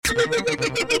Hi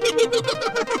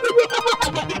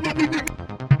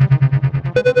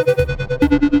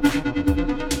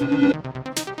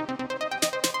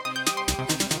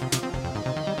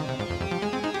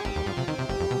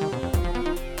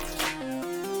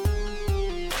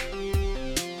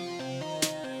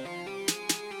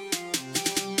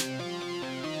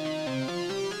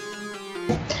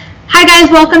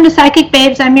guys, welcome to Psychic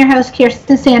Babes. I'm your host,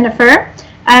 Kirsten Sandifer.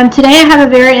 Today I have a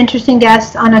very interesting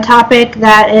guest on a topic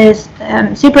that is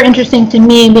super interesting to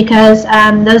me because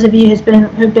those of you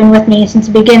who've been with me since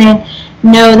the beginning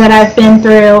know that I've been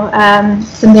through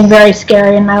something very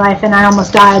scary in my life, and I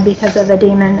almost died because of a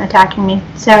demon attacking me.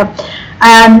 So,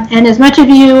 and as much of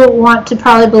you want to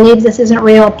probably believe this isn't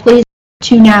real, please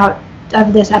tune out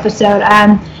of this episode.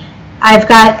 I've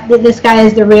got, this guy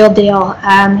is the real deal.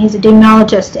 He's a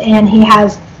demonologist, and he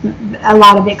has a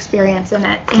lot of experience in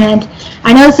it. And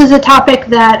I know this is a topic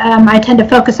that I tend to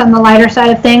focus on the lighter side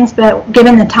of things, but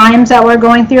given the times that we're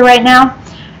going through right now,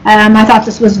 I thought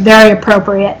this was very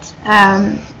appropriate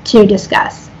to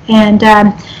discuss. And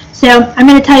so I'm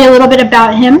going to tell you a little bit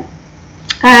about him.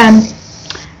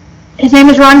 His name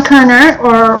is Ron Kerner,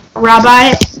 or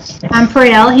Rabbi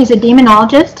Amphrael. He's a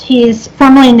demonologist. He's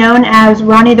formerly known as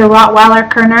Ronnie the Rottweiler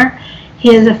Kerner.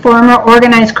 He is a former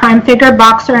organized crime figure,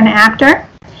 boxer, and actor.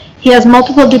 He has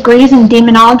multiple degrees in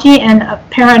demonology and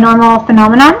paranormal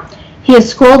phenomenon. He is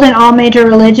schooled in all major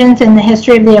religions in the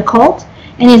history of the occult,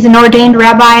 and he's an ordained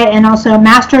rabbi and also a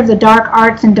master of the dark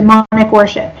arts and demonic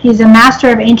worship. He's a master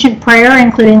of ancient prayer,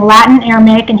 including Latin,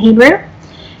 Aramaic, and Hebrew.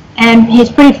 And he's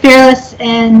pretty fearless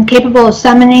and capable of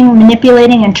summoning,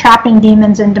 manipulating, and trapping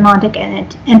demons and demonic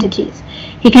entities.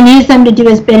 He can use them to do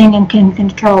his bidding and can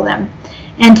control them.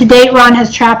 And to date, Ron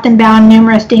has trapped and bound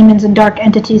numerous demons and dark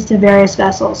entities to various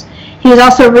vessels. He was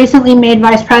also recently made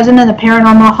Vice President of the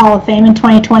Paranormal Hall of Fame in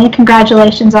 2020.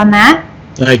 Congratulations on that.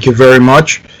 Thank you very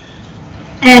much.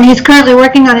 And he's currently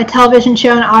working on a television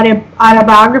show and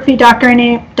autobiography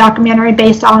documentary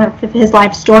based on his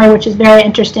life story, which is very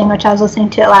interesting, which I was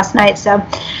listening to it last night. So,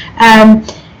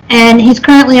 and he's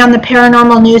currently on the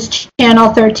Paranormal News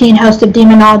Channel 13, host of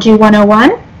Demonology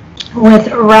 101 with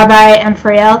Rabbi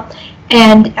Amphrael.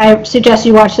 And I suggest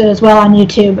you watch it as well on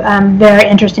YouTube. Very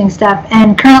interesting stuff.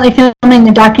 And currently filming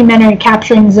the documentary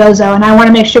Capturing Zozo. And I want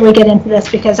to make sure we get into this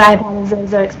because I've had a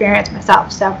Zozo experience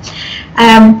myself. So,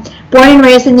 born and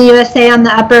raised in the USA on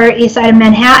the Upper East Side of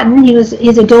Manhattan, he's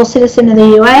a dual citizen of the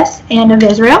U.S. and of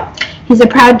Israel. He's a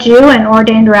proud Jew and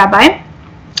ordained rabbi.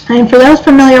 And for those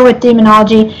familiar with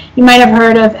demonology, you might have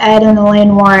heard of Ed and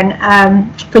Elaine Warren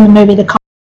from the movie The Call.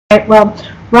 Well,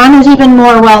 Ron is even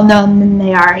more well-known than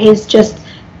they are. He's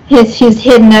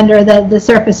hidden under the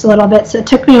surface a little bit, so it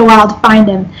took me a while to find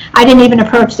him. I didn't even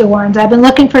approach the Warrens. I've been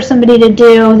looking for somebody to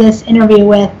do this interview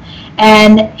with,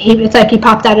 and it's like he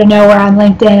popped out of nowhere on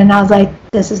LinkedIn, and I was like,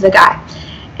 this is the guy.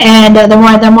 And the more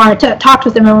I talked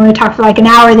with him, and we talked for like an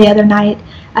hour the other night,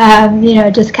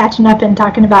 just catching up and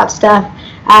talking about stuff.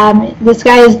 This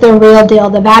guy is the real deal.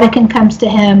 The Vatican comes to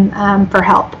him for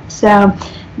help. So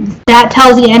that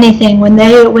tells you anything. When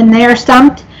they are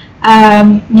stumped,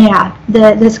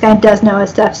 this guy does know his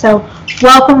stuff. So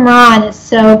welcome, Ron. It's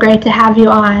so great to have you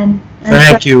on.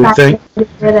 Thank you.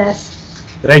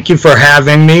 Thank you for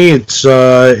having me. It's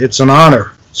an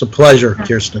honor. It's a pleasure,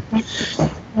 Kirsten.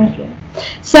 Thank you.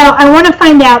 So I want to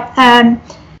find out,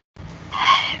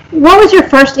 what was your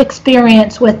first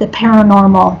experience with the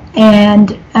paranormal,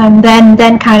 and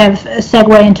then kind of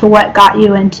segue into what got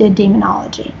you into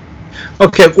demonology?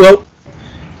 Okay, well,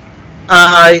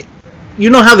 you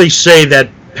know how they say that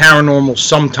paranormal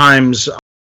sometimes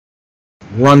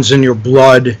runs in your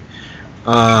blood.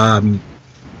 My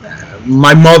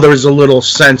mother is a little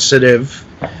sensitive.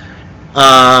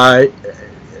 My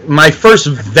first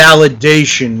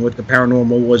validation with the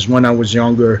paranormal was when I was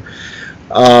younger.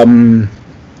 And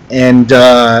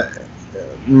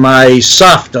my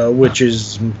Savta, which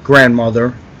is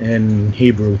grandmother in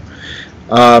Hebrew,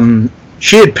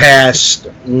 she had passed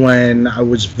when I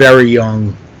was very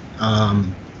young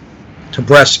to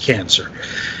breast cancer.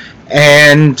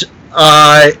 And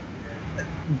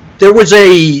there was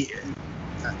a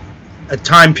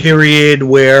time period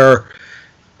where,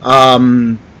 I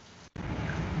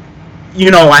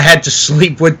had to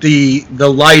sleep with the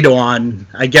light on.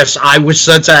 I guess I used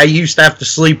to have to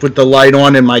sleep with the light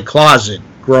on in my closet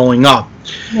growing up.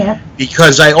 Yeah.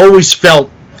 Because I always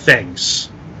felt things,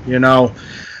 Same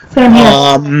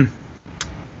here.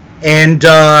 And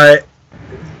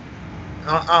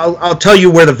I'll tell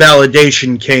you where the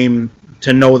validation came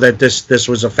to know that this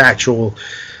was a factual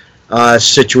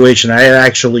situation. I had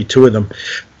actually two of them.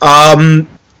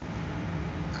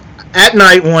 at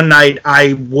night, one night,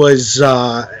 I was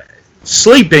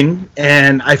sleeping,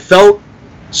 and I felt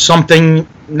something.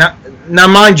 Now,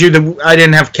 mind you, that I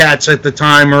didn't have cats at the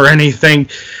time or anything.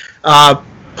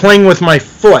 Playing with my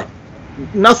foot.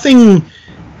 Nothing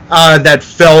that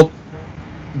felt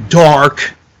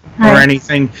dark or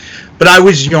anything, but I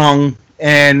was young,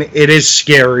 and it is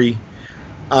scary.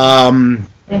 And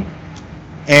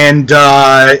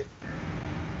I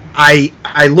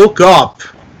look up,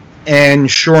 and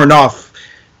sure enough,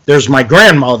 there's my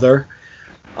grandmother,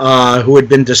 who had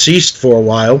been deceased for a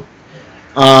while.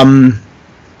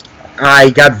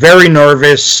 I got very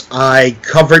nervous. I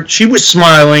covered. She was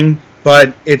smiling,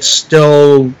 but it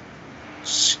still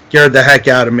scared the heck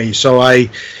out of me. So I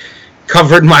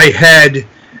covered my head,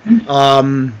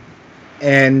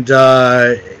 and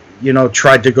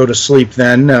tried to go to sleep.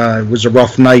 Then it was a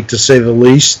rough night, to say the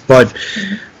least. But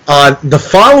the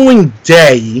following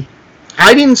day,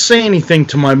 I didn't say anything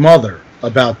to my mother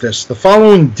about this. The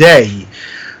following day,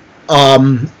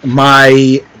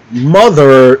 my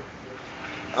mother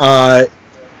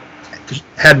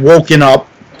had woken up,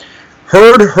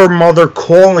 heard her mother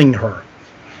calling her.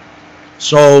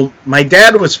 So my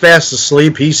dad was fast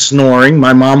asleep. He's snoring.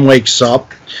 My mom wakes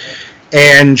up,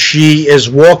 and she is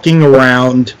walking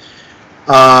around,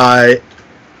 trying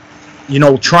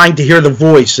to hear the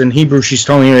voice. In Hebrew, she's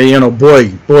telling her,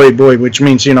 boy, boy, boy, which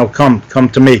means, come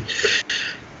to me.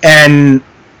 And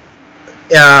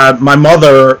my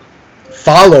mother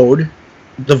followed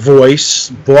the voice,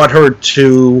 brought her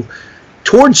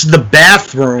towards the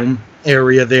bathroom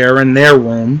area there in their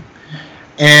room.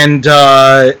 And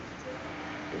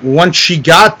once she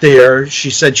got there, she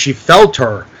said she felt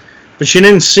her, but she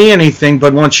didn't see anything.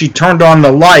 But once she turned on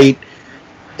the light,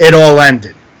 it all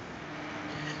ended.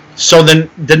 So then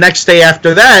the next day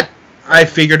after that, I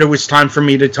figured it was time for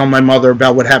me to tell my mother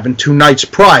about what happened 2 nights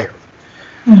prior.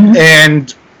 Mm-hmm.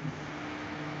 And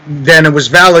then it was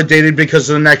validated, because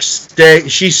the next day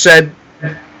she said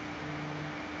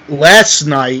last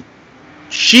night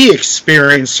she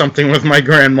experienced something with my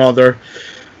grandmother.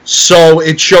 So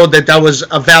it showed that was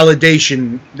a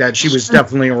validation that she was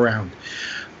definitely around.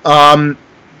 I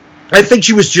think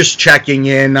she was just checking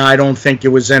in. I don't think it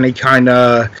was any kind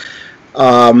of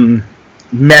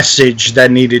message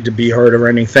that needed to be heard or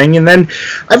anything. And then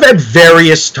I've had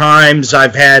various times.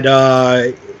 I've had,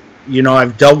 I've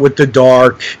dealt with the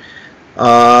dark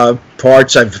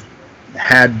parts. I've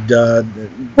had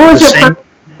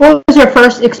What was your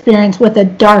first experience with a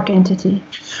dark entity?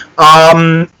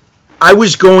 I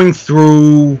was going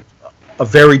through a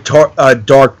very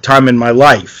dark time in my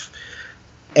life.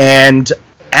 And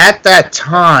at that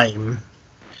time,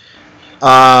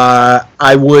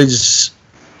 I was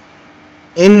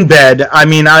in bed. I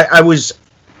mean, I was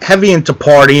heavy into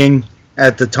partying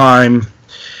at the time,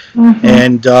 mm-hmm.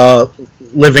 and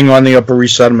living on the Upper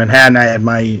East Side of Manhattan. I had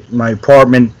my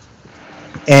apartment,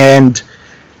 and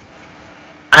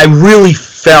I really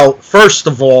felt, first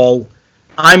of all,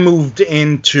 I moved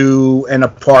into an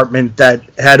apartment that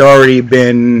had already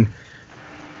been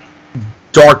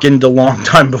darkened a long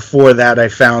time before that. I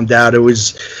found out it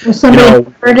was somebody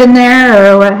hurt in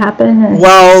there, or what happened? Or?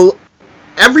 Well,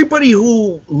 everybody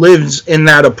who lives in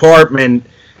that apartment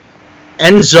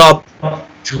ends up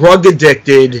drug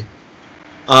addicted.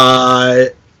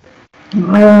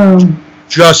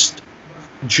 Just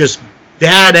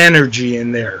bad energy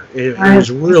in there. It was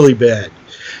really bad.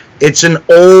 It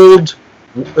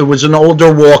was an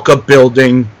older walk-up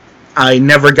building. I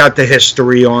never got the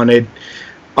history on it.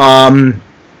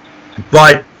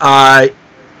 But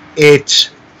it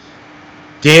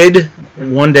did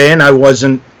one day, and I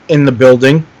wasn't in the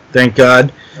building, thank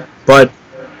God. But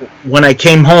when I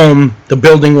came home, the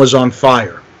building was on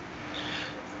fire.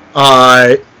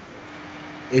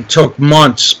 It took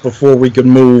months before we could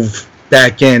move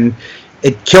back in.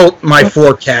 It killed my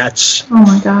 4 cats. Oh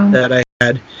my God. That I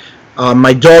had.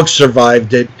 My dog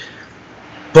survived it.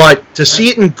 But to see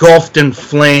it engulfed in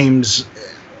flames,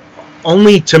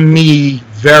 only to me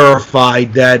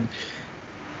verified that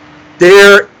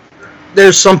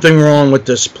there's something wrong with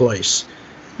this place.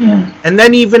 Yeah. And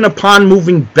then even upon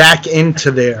moving back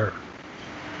into there,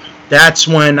 that's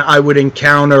when I would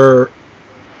encounter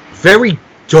very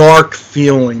dark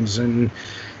feelings and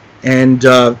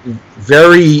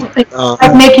very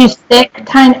like make you sick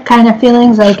kind of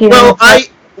feelings, like you. Well,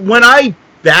 when I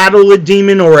battle a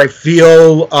demon or I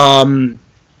feel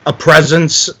a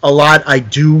presence a lot, I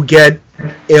do get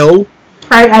ill.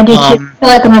 I do too. I feel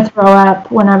like I'm gonna throw up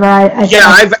whenever I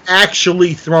I've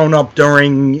actually thrown up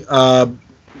during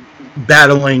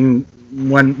battling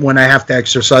when I have to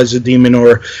exorcise a demon,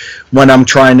 or when I'm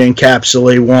trying to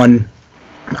encapsulate one.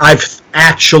 I've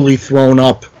actually thrown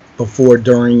up before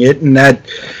during it, and that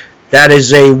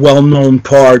is a well-known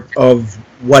part of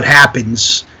what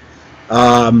happens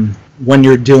when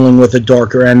you're dealing with a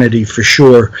darker entity, for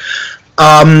sure.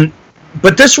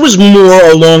 But this was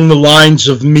more along the lines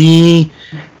of me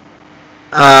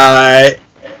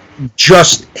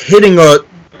just hitting the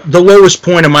lowest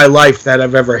point of my life that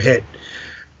I've ever hit.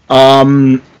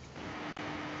 And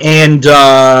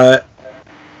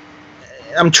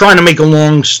I'm trying to make a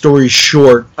long story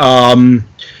short. I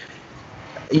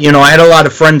had a lot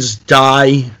of friends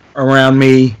die around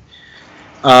me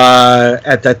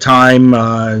at that time.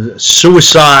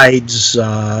 Suicides,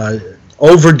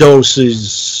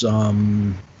 overdoses.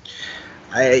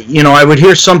 I would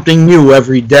hear something new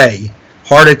every day.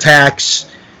 Heart attacks,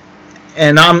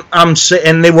 and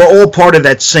and they were all part of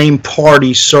that same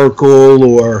party circle,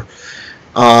 or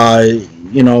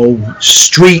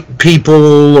street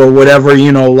people or whatever,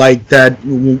 like that.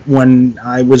 When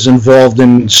I was involved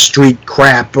in street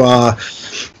crap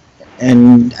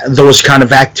and those kind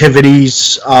of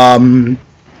activities,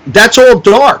 that's all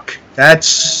dark.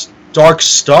 That's dark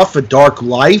stuff, a dark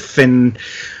life, and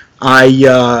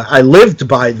I lived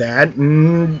by that.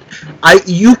 And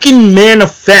you can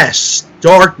manifest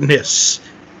darkness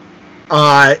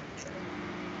by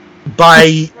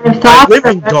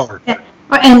living dark.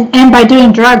 And by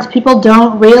doing drugs. People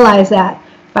don't realize that.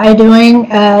 By doing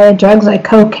drugs like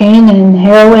cocaine and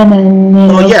heroin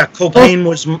and cocaine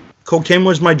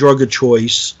was my drug of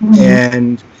choice,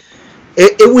 and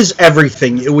it was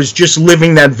everything. It was just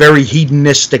living that very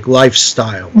hedonistic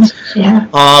lifestyle. Yeah.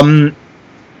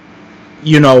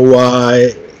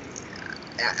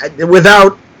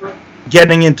 Without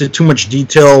getting into too much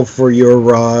detail for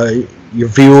your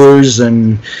viewers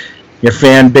and your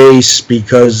fan base,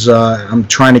 because I'm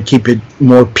trying to keep it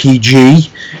more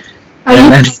PG.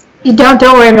 You don't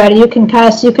worry about it. You can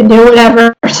cuss. You can do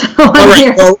whatever. So all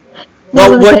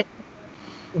right.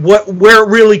 Where it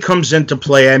really comes into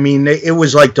play, I mean, it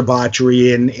was like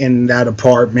debauchery in that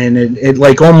apartment. It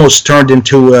like almost turned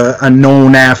into a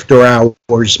known after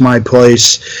hours, my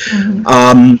place.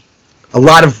 Mm-hmm. A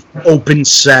lot of open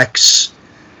sex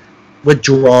with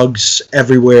drugs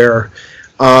everywhere.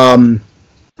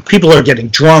 People are getting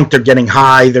drunk, they're getting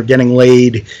high, they're getting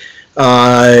laid.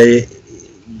 It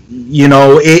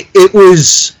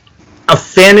was a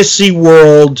fantasy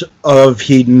world of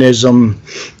hedonism,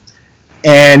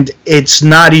 and it's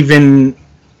not even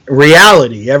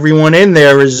reality. Everyone in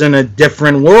there is in a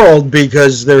different world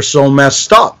because they're so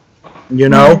messed up,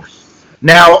 Mm-hmm.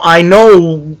 Now, I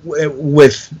know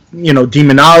with,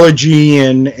 demonology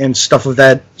and stuff of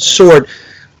that sort,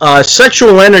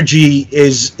 sexual energy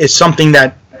is something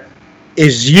that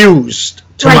is used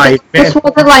to my advantage. This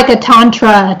wasn't like a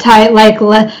tantra type, like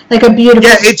a beautiful.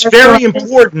 Yeah, it's very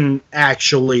important,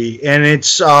 actually, and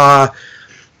it's I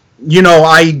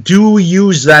do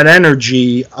use that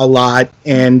energy a lot,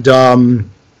 and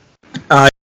I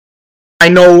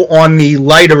know on the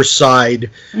lighter side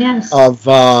of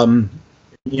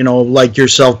like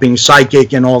yourself being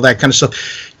psychic and all that kind of stuff,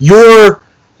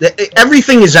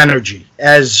 everything is energy,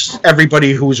 as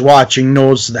everybody who's watching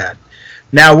knows that.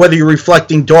 Now, whether you're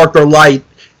reflecting dark or light,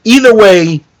 either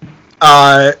way,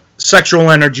 sexual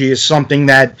energy is something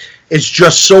that is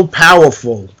just so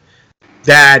powerful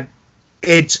that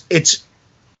it's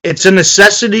a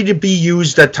necessity to be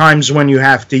used at times when you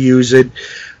have to use it.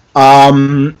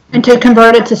 And to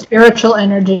convert it to spiritual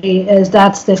energy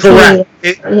that's the correct.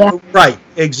 Right,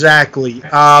 exactly.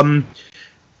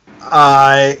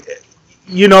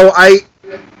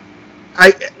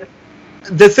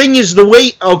 The thing is, the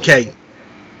way,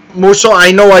 more so,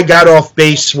 I know I got off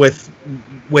base with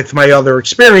my other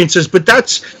experiences, but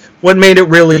that's what made it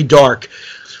really dark.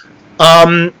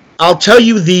 I'll tell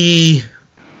you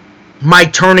my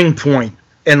turning point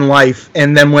in life,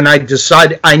 and then when I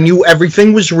decided, I knew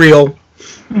everything was real,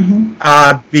 mm-hmm.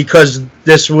 Because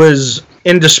this was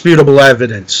indisputable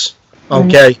evidence.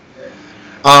 Okay.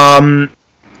 Mm-hmm.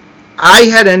 I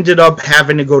had ended up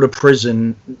having to go to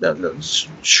prison,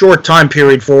 short time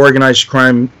period for organized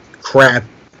crime crap,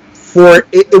 for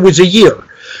it was a year.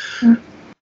 Mm-hmm.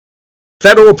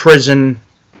 Federal prison,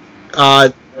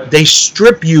 they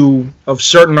strip you of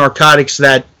certain narcotics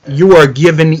that you are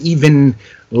given even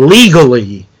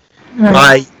legally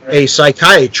by a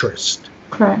psychiatrist.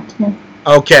 Correct, yeah.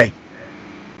 Okay.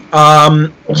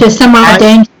 Which is somewhat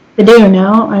dangerous to do,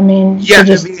 no? I mean... Yeah,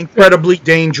 it'd be incredibly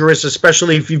dangerous,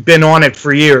 especially if you've been on it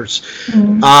for years.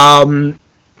 Mm-hmm.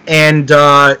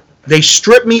 They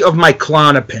stripped me of my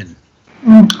Klonopin.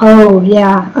 Oh,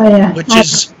 yeah. Which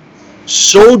is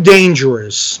so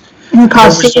dangerous. And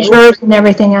cause seizures and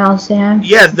everything else, yeah.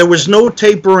 Yeah, there was no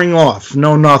tapering off,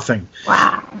 no nothing.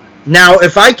 Wow. Now,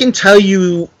 if I can tell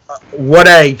you what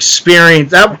I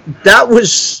experienced, that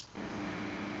was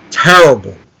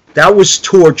terrible. That was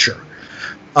torture.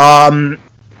 And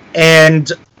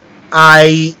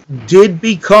I did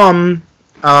become,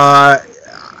 I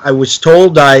was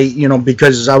told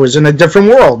because I was in a different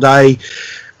world. I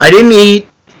didn't eat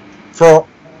for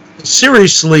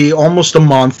seriously almost a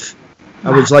month.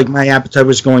 Wow. I was like, my appetite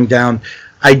was going down.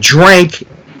 I drank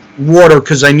water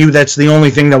because I knew that's the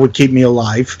only thing that would keep me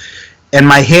alive. And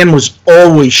my hand was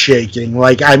always shaking,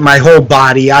 like my whole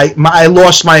body. I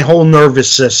lost my whole nervous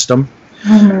system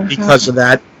because of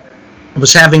that. I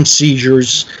was having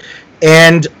seizures,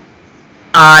 and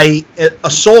I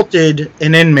assaulted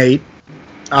an inmate,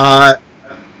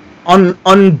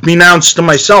 unbeknownst to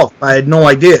myself. I had no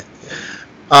idea.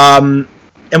 And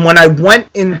when I went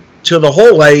into the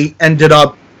hole, I ended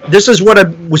up. This is what I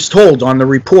was told on the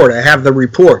report. I have the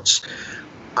reports.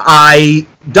 I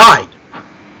died.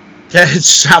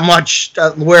 That's how much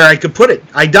where I could put it.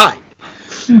 I died.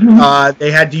 Mm-hmm.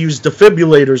 They had to use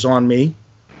defibrillators on me.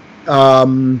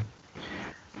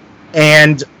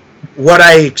 And what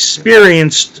I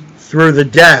experienced through the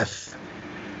death,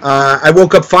 I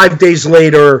woke up 5 days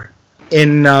later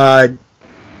in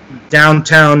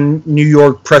downtown New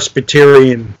York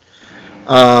Presbyterian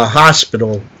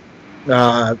hospital,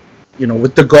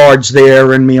 with the guards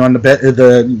there and me on the bed,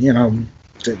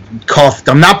 coughed.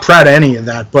 I'm not proud of any of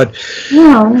that, but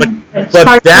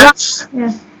that's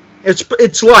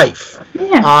it's life.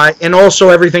 Yeah. And also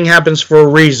everything happens for a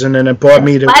reason, and it brought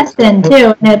me to lesson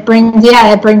too, and it brings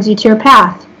you to your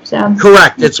path. So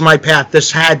correct. It's my path.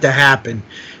 This had to happen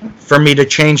for me to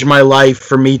change my life,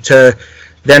 for me to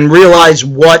then realize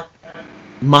what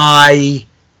my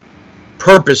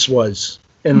purpose was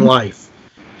in life.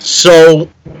 So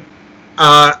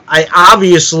I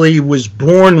obviously was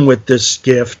born with this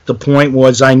gift. The point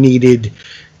was I needed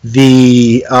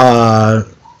the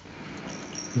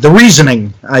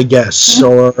reasoning, I guess,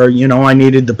 or I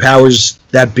needed the powers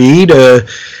that be to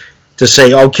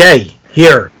say, okay,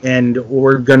 here, and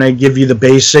we're going to give you the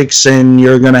basics, and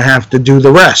you're going to have to do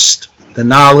the rest. The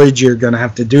knowledge, you're going to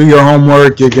have to do your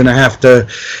homework, you're going to have to,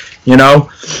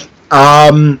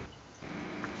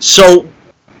 So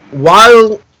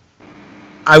while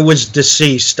I was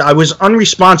deceased, I was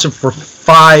unresponsive for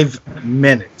 5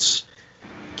 minutes.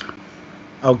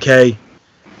 Okay.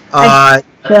 That's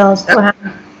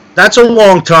a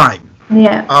long time.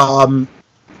 Yeah.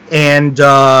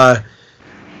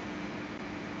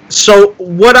 So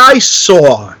what I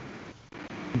saw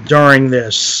during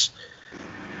this,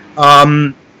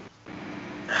 God,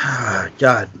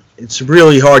 it's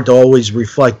really hard to always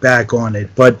reflect back on it,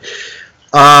 but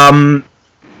I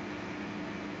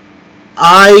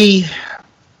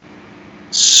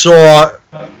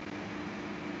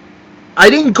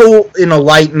didn't go in a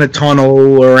light in a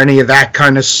tunnel or any of that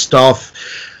kind of stuff.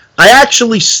 I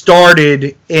actually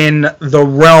started in the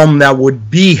realm that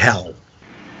would be hell.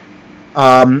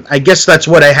 I guess that's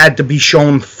what I had to be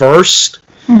shown first.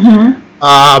 Mm-hmm.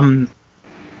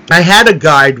 I had a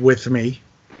guide with me.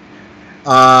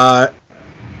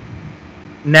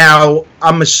 Now,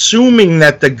 I'm assuming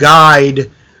that the guide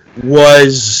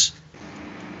was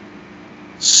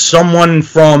someone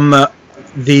from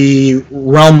the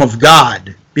realm of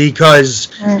God, because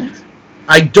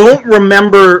I don't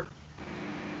remember.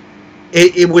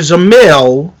 It was a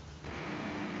male,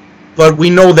 but we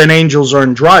know that angels are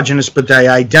androgynous, but they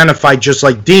identify just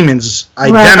like demons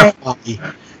identify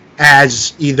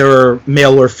as either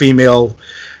male or female.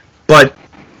 But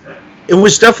it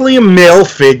was definitely a male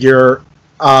figure.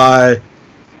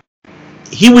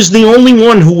 He was the only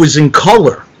one who was in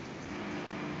color.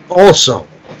 Also,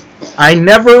 I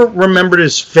never remembered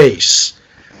his face,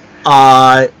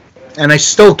 and I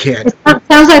still can't. It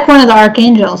sounds like one of the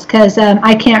archangels, because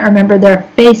I can't remember their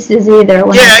faces either.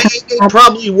 It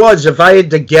probably was. If I had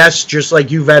to guess, just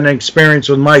like you've had an experience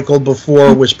with Michael before,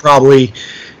 it was probably,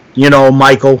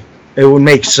 Michael. It would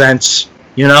make sense,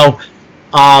 It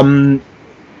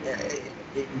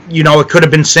could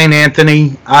have been St.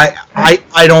 Anthony.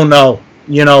 I don't know.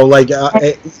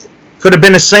 It could have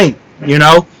been a saint,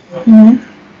 Mm-hmm.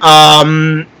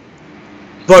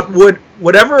 But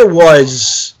whatever it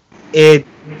was, it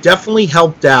definitely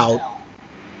helped out.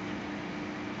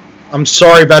 I'm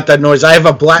sorry about that noise. I have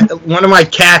one of my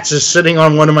cats is sitting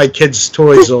on one of my kids'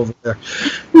 toys over there.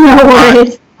 No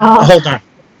worries.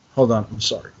 Hold on. I'm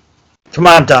sorry. Come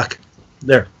on, Doc.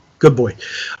 There. Good boy.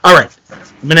 All right.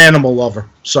 I'm an animal lover.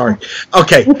 Sorry.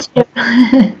 Okay.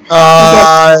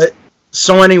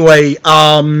 So anyway,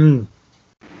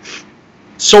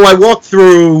 so I walked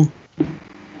through.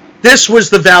 This was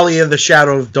the Valley of the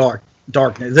Shadow of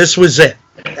Darkness. This was it.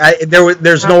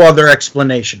 There's no other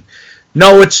explanation.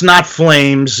 No, it's not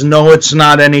flames. No, it's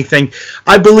not anything.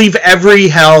 I believe every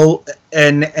hell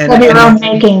and your own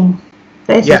making,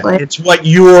 basically. Yeah, it's what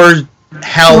your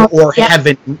hell or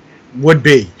heaven would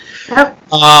be. Yep.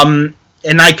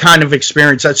 And I kind of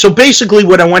experienced that. So basically,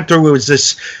 what I went through was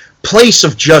this place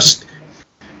of just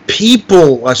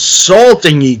people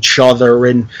assaulting each other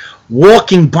and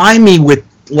walking by me with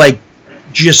like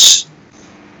just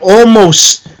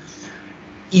almost.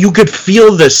 You could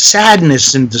feel the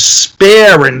sadness and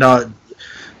despair, and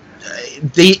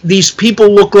these people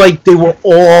look like they were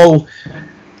all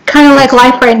kind of like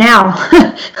life right now.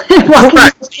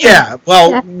 Correct. Yeah.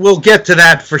 Well, we'll get to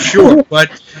that for sure. But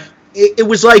it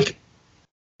was like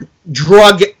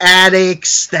drug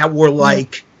addicts that were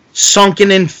like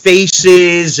sunken in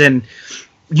faces, and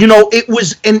it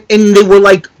was, and they were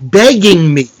like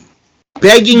begging me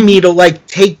to like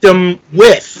take them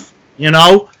with,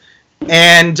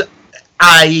 And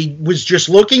I was just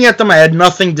looking at them. I had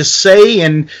nothing to say,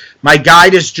 and my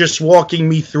guide is just walking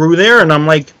me through there, and I'm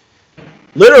like,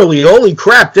 literally, holy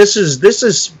crap, this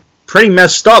is pretty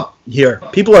messed up here.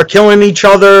 People are killing each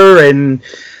other, and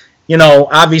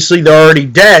obviously they're already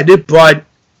dead, but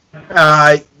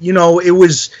it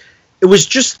was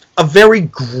just a very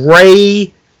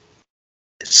gray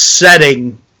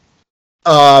setting,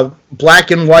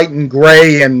 black and white and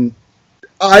gray, and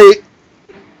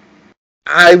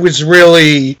I was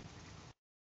really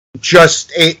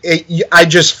just, I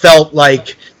just felt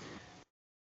like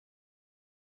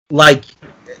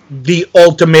the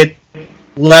ultimate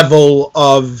level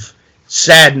of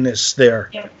sadness there.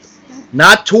 Yes.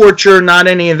 Not torture, not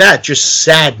any of that, just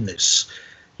sadness,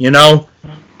 and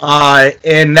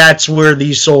that's where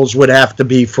these souls would have to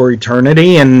be for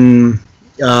eternity, and,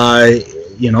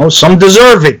 some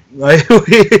deserve it.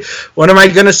 What am I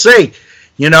going to say?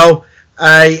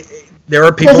 There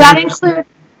are people.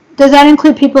 Does that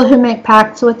include people who make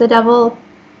pacts with the devil?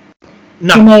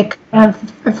 No. Who make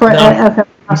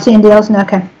seeing deals? No.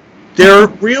 Okay. There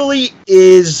really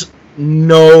is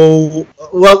no.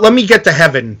 Well, let me get to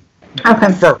heaven.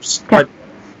 Okay. First. Okay. But,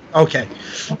 okay.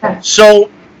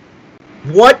 So,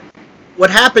 what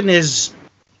happened is,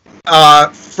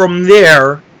 from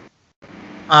there,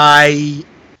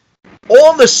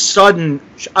 all of a sudden,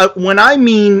 when I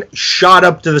mean shot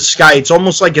up to the sky, it's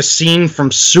almost like a scene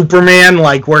from Superman,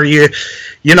 like where it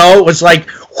was like,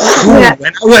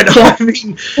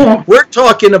 we're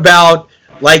talking about,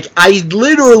 like, I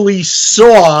literally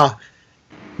saw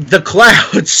the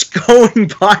clouds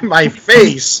going by my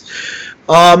face.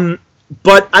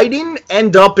 But I didn't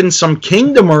end up in some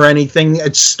kingdom or anything.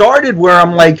 It started where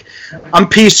I'm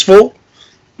peaceful,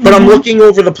 but I'm looking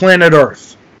over the planet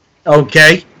Earth.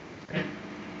 Okay?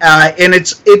 And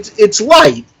it's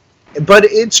light, but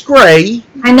it's gray.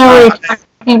 I know what you're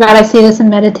talking about. I see this in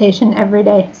meditation every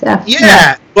day. So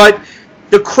yeah, but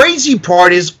the crazy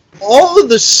part is all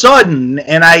of a sudden,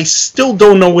 and I still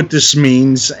don't know what this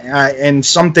means, and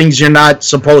some things you're not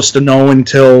supposed to know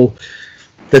until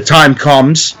the time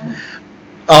comes.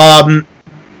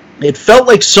 It felt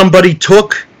like somebody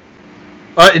took.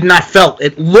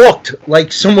 It looked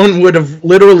like someone would have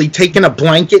literally taken a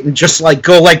blanket and just like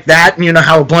go like that, and you know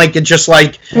how a blanket just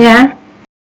like... Yeah.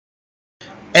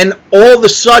 And all of a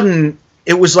sudden,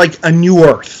 it was like a new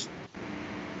Earth.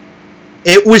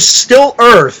 It was still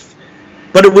Earth,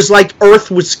 but it was like Earth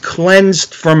was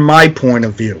cleansed from my point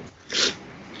of view.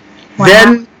 Wow.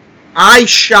 Then I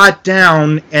shot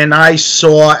down, and I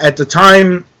saw, at the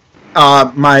time,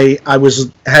 I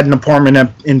had an apartment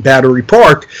in Battery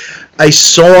Park. I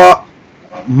saw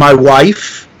my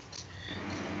wife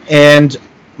and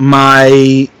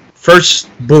my first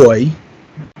boy.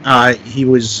 He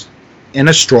was in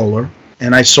a stroller,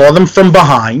 and I saw them from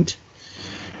behind,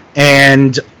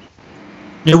 and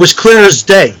it was clear as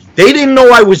day. They didn't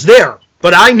know I was there,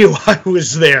 but I knew I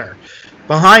was there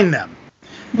behind them.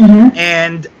 Mm-hmm.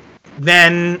 And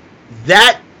then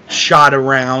that shot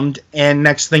around, and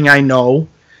next thing I know,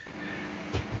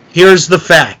 here's the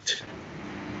fact.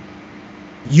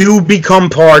 You become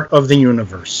part of the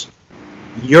universe.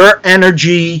 Your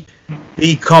energy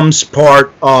becomes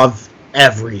part of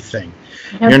everything.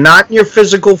 Yep. You're not in your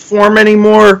physical form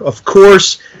anymore, of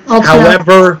course. Okay.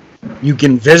 However, you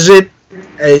can visit.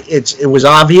 It was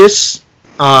obvious.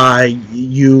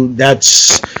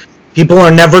 People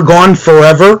are never gone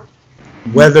forever.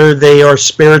 Whether they are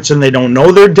spirits and they don't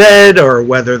know they're dead, or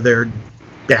whether they're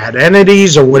bad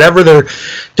entities or whatever.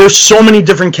 There's so many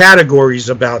different categories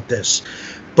about this.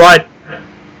 But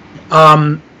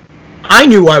I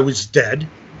knew I was dead,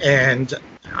 and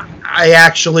I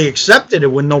actually accepted it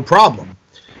with no problem,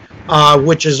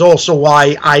 which is also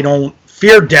why I don't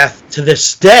fear death to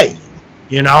this day,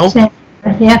 you know? Yeah.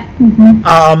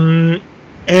 Mm-hmm.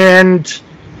 And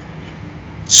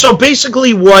so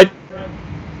basically what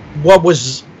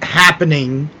was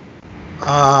happening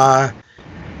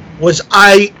was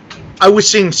I was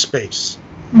seeing space,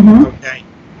 okay?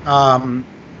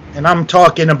 And I'm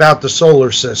talking about the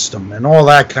solar system and all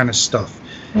that kind of stuff.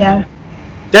 Yeah.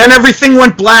 Then everything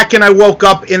went black and I woke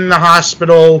up in the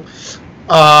hospital.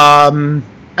 I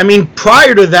mean,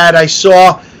 prior to that, I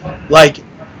saw like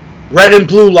red and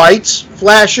blue lights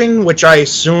flashing, which I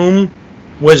assume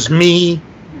was me,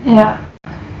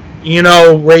 you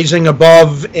know, raising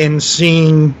above and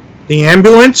seeing the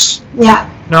ambulance. Yeah.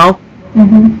 No?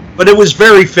 But it was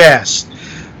very fast.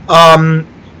 And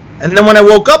then when I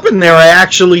woke up in there, I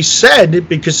actually said,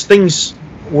 because things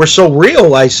were so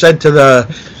real, I said to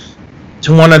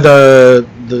one of the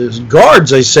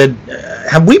guards, I said,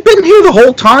 have we been here the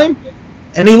whole time?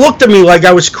 And he looked at me like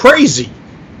I was crazy.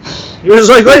 He was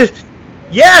like, what?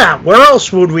 Yeah, where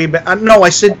else would we be? No, I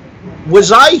said,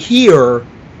 was I here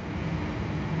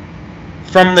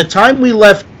from the time we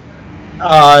left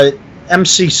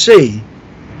MCC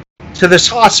to this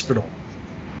hospital?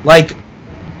 Like,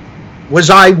 was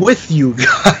I with you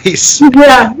guys?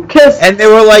 Yeah, and they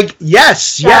were like,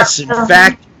 yes.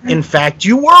 In fact,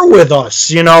 you were with us.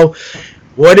 You know,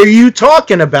 what are you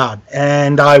talking about?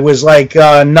 And I was like,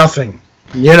 nothing.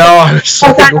 You know, I was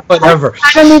like, whatever.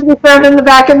 I don't need to be thrown in the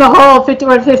back in the hole,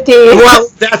 5150. Well,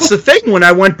 that's the thing. When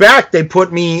I went back, they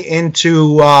put me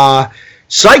into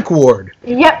psych ward.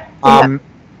 Yep.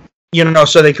 You know,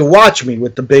 so they could watch me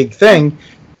with the big thing.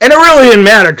 And it really didn't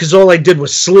matter because all I did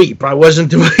was sleep. I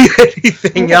wasn't doing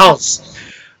anything else.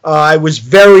 I was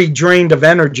very drained of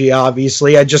energy,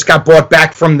 obviously. I just got brought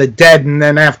back from the dead, and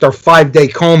then after a 5-day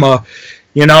coma,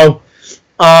 you know.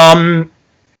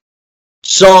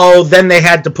 So then they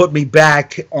had to put me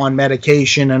back on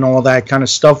medication and all that kind of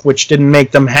stuff, which didn't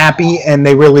make them happy, and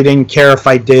they really didn't care if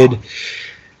I did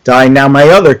die. Now my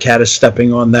other cat is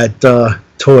stepping on that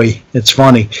toy. It's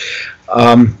funny.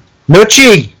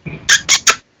 Nucci!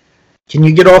 Can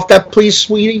you get off that, please,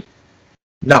 sweetie?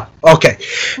 No. Okay.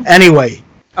 Anyway,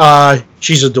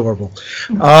 she's adorable.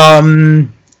 All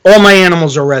my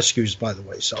animals are rescues, by the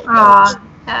way. So.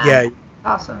 Yeah.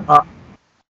 Awesome.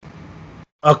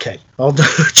 Okay. I'll do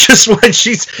just when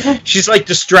she's like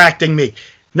distracting me.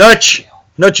 Nutchy,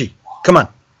 come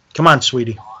on,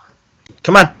 sweetie,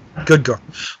 come on, good girl.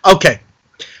 Okay.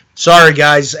 Sorry,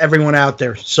 guys, everyone out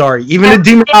there. Sorry. Even a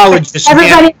demonologist.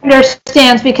 Everybody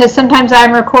understands because sometimes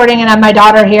I'm recording and I have my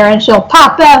daughter here and she'll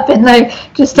pop up and like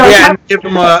just start. Yeah, and give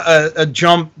them a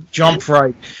jump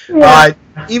fright. Yeah.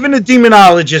 Even a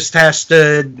demonologist has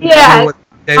to do what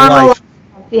they like.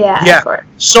 Yeah.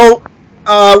 So,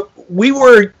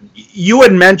 you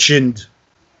had mentioned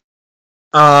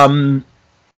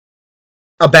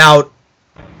about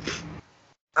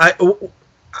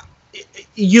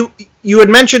you had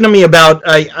mentioned to me about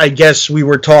I guess we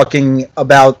were talking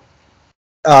about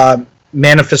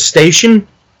manifestation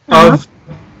of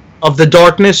the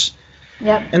darkness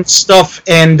and stuff,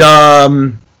 and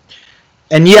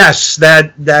yes,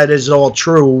 that is all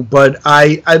true, but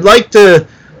I'd like to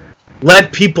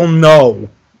let people know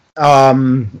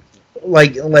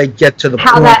like get to the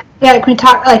point. Can we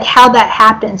talk like how that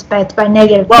happens by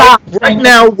negative thoughts? Right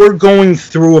now we're going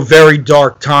through a very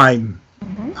dark time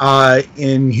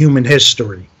in human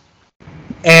history.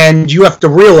 And you have to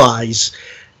realize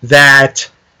that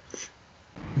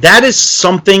is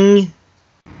something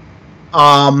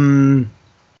that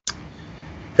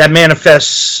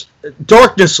manifests.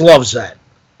 Darkness loves that.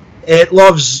 It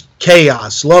loves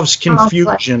chaos, loves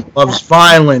confusion, loves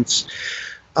violence.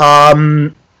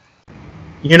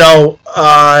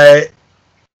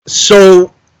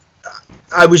 So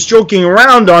I was joking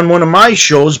around on one of my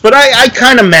shows, but I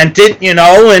kind of meant it, you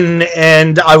know,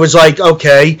 and I was like,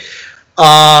 okay,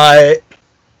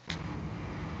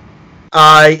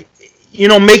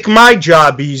 make my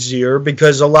job easier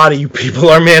because a lot of you people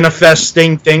are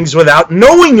manifesting things without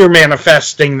knowing you're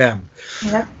manifesting them.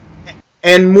 Yeah.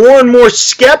 And more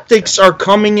skeptics are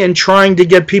coming and trying to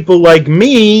get people like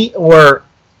me or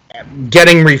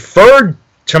getting referred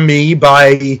to me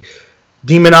by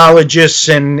demonologists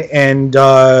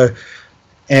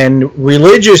and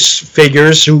religious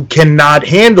figures who cannot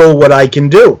handle what I can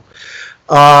do.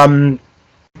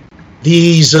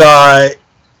 These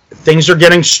things are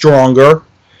getting stronger.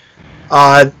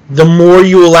 The more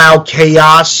you allow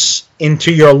chaos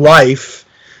into your life,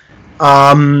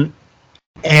 and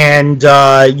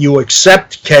you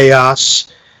accept chaos,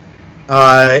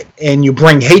 and you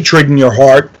bring hatred in your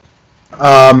heart,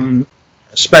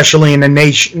 especially in a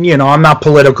nation, I'm not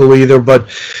political either, but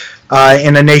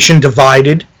in a nation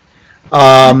divided,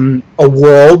 a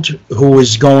world who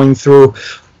is going through,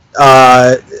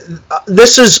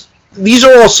 these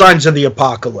are all signs of the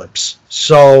apocalypse.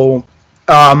 So,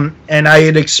 and I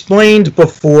had explained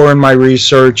before in my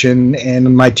research and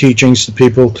in my teachings to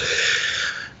people,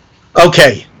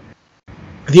 okay,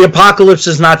 the apocalypse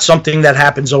is not something that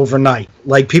happens overnight.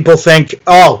 Like people think,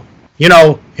 oh,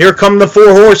 here come the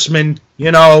four horsemen,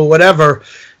 whatever.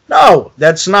 No,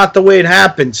 that's not the way it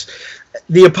happens.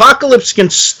 The apocalypse can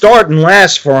start and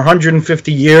last for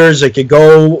 150 years. It could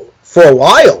go for a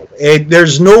while.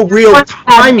 There's no real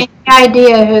time. Any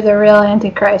idea who the real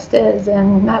Antichrist is,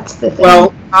 and that's the thing.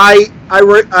 Well, I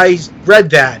read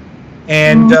that,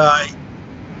 and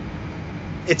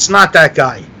it's not that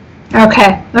guy.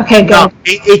 Okay, good. No,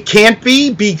 it can't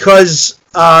be because,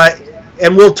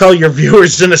 and we'll tell your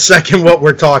viewers in a second what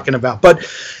we're talking about. But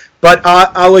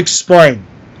I'll explain.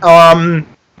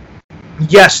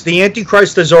 Yes, the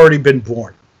Antichrist has already been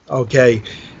born. Okay.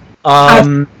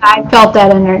 I felt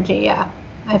that energy. Yeah,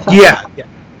 I felt. Yeah.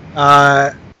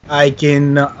 I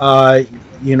can,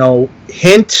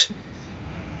 hint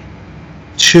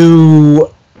to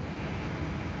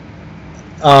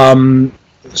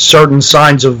certain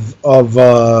signs of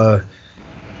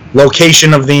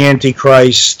location of the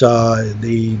Antichrist,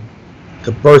 the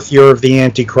birth year of the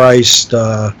Antichrist,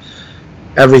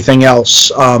 everything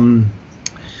else,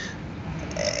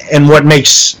 and what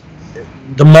makes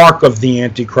the mark of the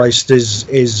Antichrist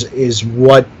is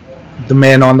what the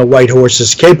man on the white horse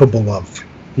is capable of.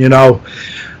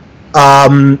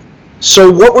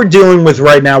 So what we're dealing with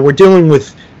right now, we're dealing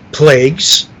with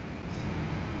plagues.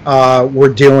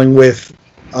 We're dealing with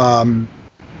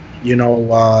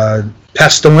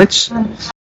pestilence.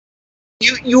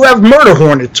 You have murder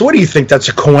hornets. What do you think? That's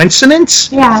a coincidence?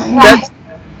 Yeah.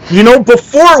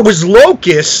 Before it was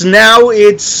locusts, now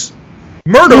it's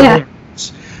murder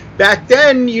hornets. Back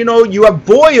then, you have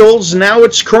boils, now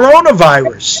it's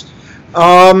coronavirus.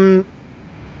 But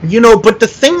the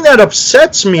thing that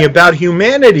upsets me about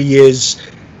humanity is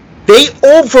they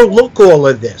overlook all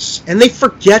of this and they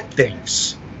forget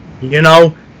things.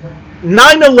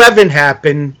 9/11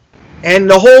 happened, and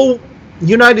the whole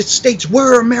United States,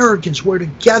 we're Americans, we're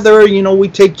together, we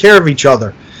take care of each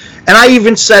other. And I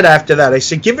even said after that, I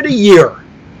said, give it a year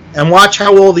and watch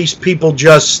how all these people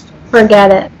just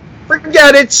forget it,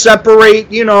 separate,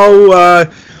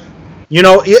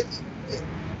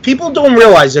 people don't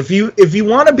realize if you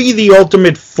want to be the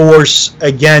ultimate force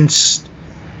against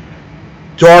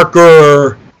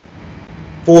darker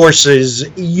forces,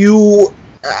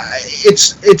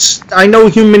 I know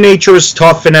human nature is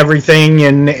tough and everything,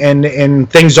 and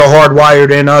things are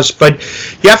hardwired in us, but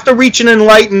you have to reach an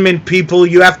enlightenment, people.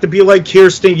 You have to be like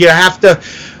Kirsten. You have to,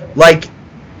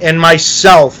 and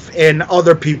myself and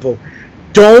other people,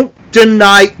 don't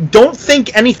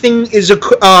think anything is a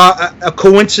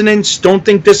coincidence. Don't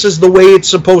think this is the way it's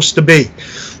supposed to be.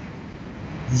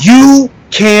 You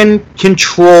can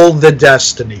control the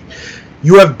destiny.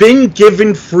 You have been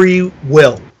given free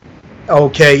will.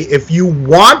 Okay, if you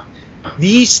want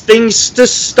these things to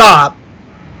stop,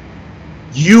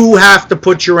 you have to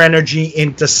put your energy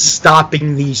into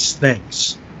stopping these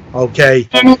things. Okay?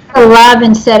 And into love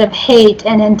instead of hate,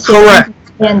 and into correct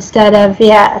instead of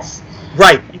yes.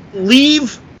 Right.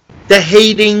 Leave the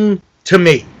hating to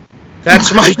me.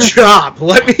 That's my job.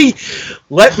 Let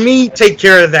me take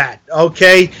care of that.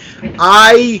 Okay?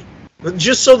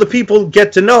 Just so the people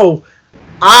get to know,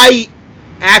 I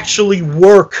actually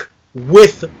work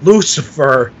with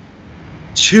Lucifer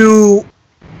to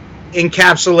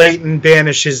encapsulate and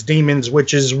banish his demons,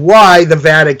 which is why the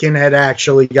Vatican had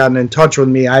actually gotten in touch with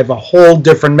me. I have a whole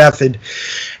different method,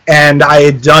 and I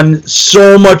had done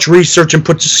so much research and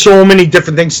put so many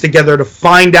different things together to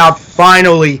find out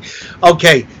finally,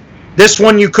 okay, this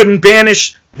one you couldn't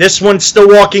banish, this one's still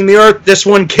walking the earth, this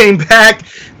one came back,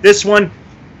 this one,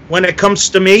 when it comes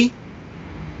to me,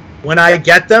 when I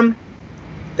get them,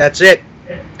 that's it.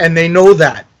 And they know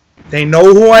that. They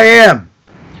know who I am.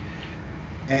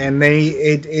 And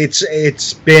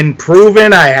it's been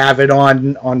proven. I have it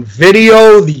on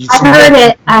video.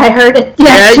 I heard it.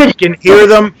 Yeah, you can hear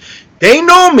them. They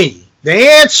know me.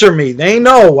 They answer me. They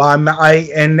know I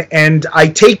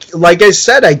take, like I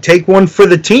said, I take one for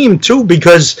the team too,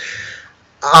 because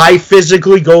I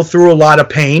physically go through a lot of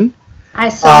pain. I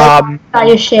saw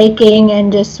you shaking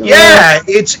and just... Yeah,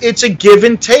 it's a give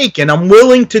and take, and I'm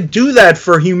willing to do that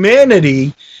for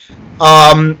humanity.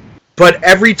 But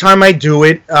every time I do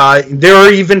it, there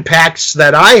are even pacts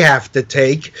that I have to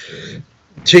take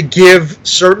to give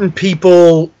certain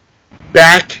people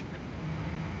back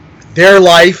their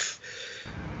life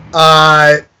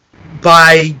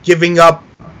by giving up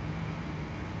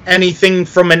anything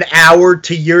from an hour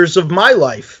to years of my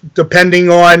life, depending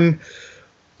on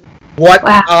what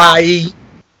I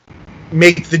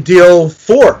make the deal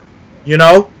for, you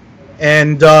know?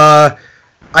 And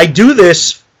I do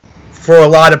this for a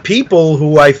lot of people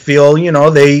who I feel, you know,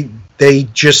 they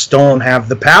just don't have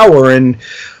the power. And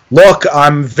look,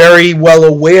 I'm very well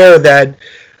aware that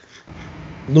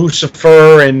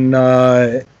Lucifer and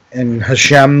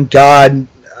Hashem, God,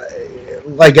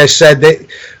 like I said,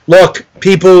 look,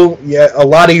 people, a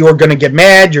lot of you are going to get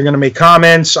mad. You're going to make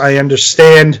comments. I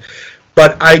understand.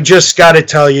 But I just got to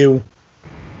tell you,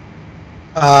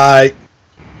 and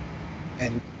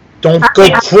don't go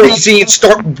crazy and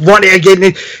start running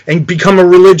again and become a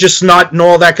religious nut and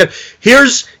all that kind.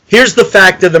 Here's the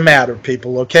fact of the matter,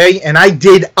 people, okay? And I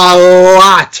did a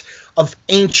lot of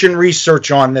ancient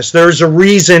research on this. There's a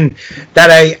reason that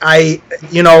I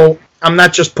you know, I'm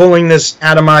not just pulling this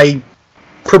out of my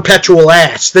perpetual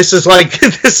ass. This is like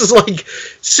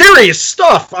serious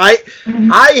stuff. I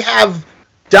have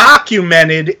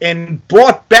documented and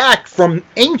brought back from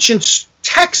ancient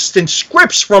texts and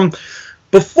scripts from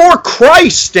before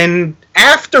Christ and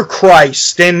after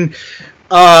Christ and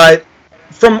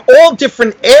from all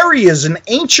different areas and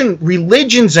ancient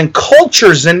religions and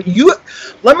cultures. And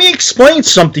let me explain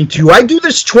something to you. I do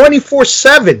this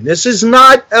 24/7. This is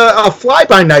not a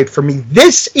fly-by-night for me.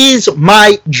 This is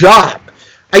my job.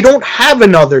 I don't have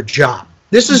another job.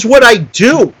 This is what I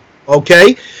do,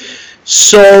 okay?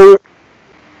 So,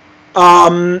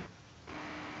 all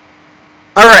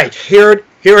right, here it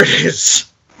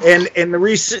is. And the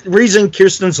reason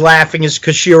Kirsten's laughing is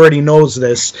because she already knows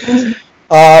this.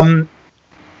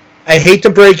 I hate to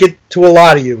break it to a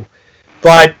lot of you,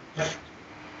 but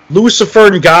Lucifer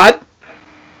and God,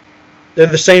 they're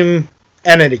the same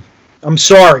entity. I'm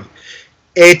sorry.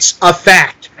 It's a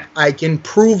fact. I can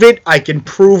prove it. I can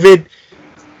prove it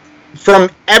from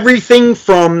everything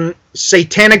from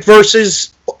satanic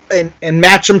verses and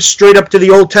match them straight up to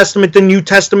the Old Testament, the New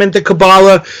Testament, the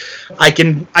Kabbalah. I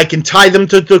can tie them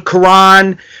to the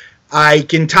Quran. I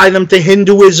can tie them to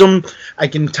Hinduism. I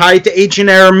can tie it to ancient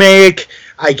Aramaic.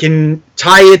 I can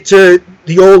tie it to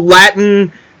the old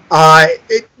Latin.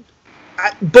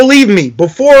 Believe me,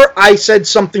 before I said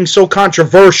something so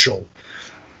controversial,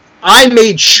 I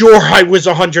made sure I was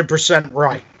 100%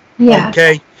 right. Yeah.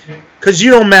 Okay? Because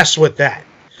you don't mess with that.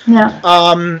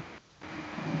 No.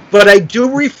 But I do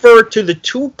refer to the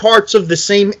two parts of the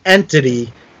same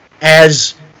entity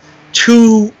as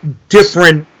two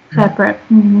different... Separate.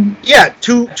 Mm-hmm. Yeah,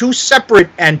 two separate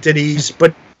entities,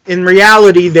 but in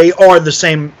reality, they are the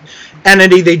same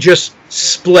entity. They just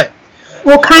split.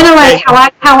 Well, kind of like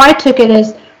how I took it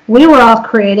is we were all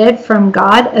created from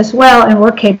God as well, and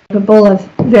we're capable of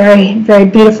very, very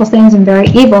beautiful things and very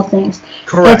evil things.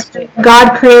 Correct.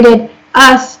 God created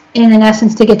us, in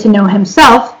essence, to get to know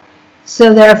himself,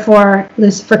 so therefore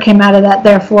Lucifer came out of that.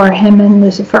 Therefore, him and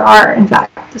Lucifer are, in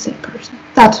fact, the same person.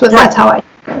 That's how I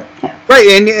took it. Yeah. Right,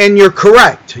 and you're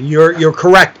correct. You're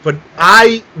correct, but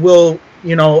I will,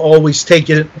 always take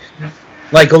it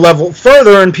like a level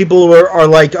further, and people are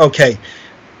like, okay,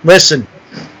 listen,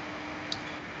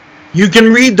 you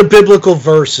can read the biblical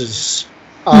verses,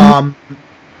 and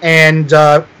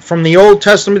from the Old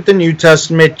Testament, the New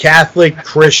Testament, Catholic,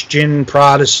 Christian,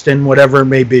 Protestant, whatever it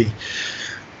may be.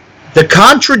 The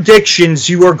contradictions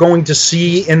you are going to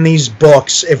see in these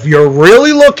books, if you're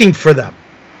really looking for them,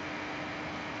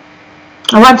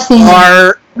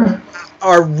 are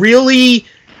really,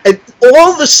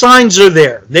 all the signs are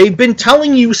there. They've been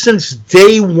telling you since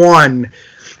day one,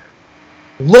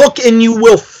 look and you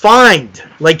will find,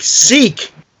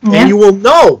 seek, and you will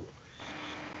know.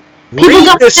 People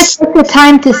don't take the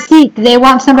time to seek. They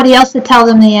want somebody else to tell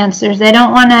them the answers. They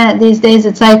don't want to, these days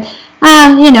it's like,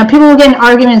 people will get in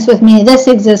arguments with me, this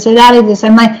exists or that exists.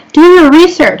 I'm like, do your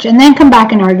research and then come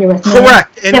back and argue with me.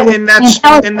 Correct. And that's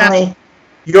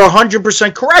you're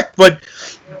 100% correct. But,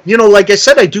 like I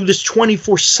said, I do this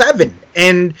 24/7.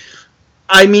 And,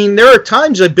 I mean, there are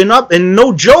times I've been up, and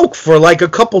no joke, for a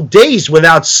couple days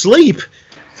without sleep.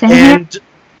 And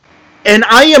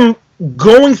I am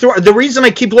going through, the reason I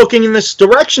keep looking in this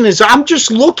direction is I'm just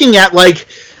looking at,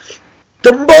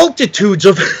 the multitudes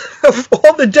of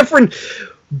all the different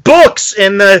books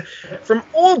and from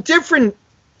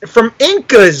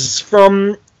Incas,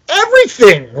 from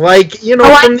everything, from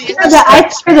the I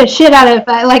scare the shit out of,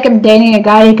 I'm dating a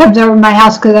guy, he comes over to my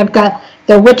house because I've got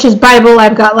the Witch's Bible,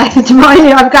 I've got the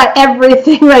Demonologist, I've got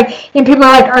everything, and people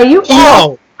are like, are you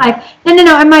like,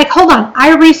 no. I'm like, hold on.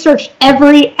 I researched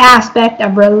every aspect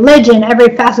of religion,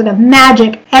 every facet of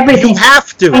magic, everything. You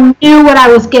have to. I knew what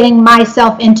I was getting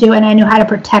myself into, and I knew how to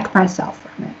protect myself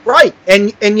from it. Right,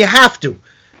 and you have to.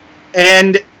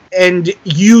 And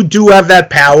you do have that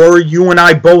power. You and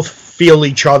I both feel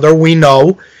each other. We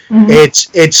know. Mm-hmm.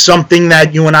 It's something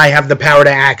that you and I have the power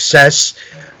to access.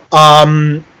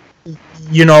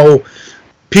 You know,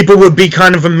 people would be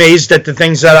kind of amazed at the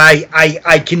things that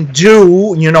I can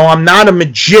do. You know, I'm not a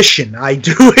magician. I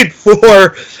do it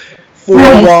for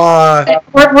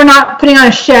we're not putting on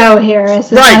a show here.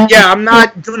 Right, yeah, I'm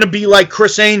not going to be like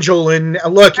Chris Angel. And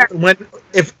look,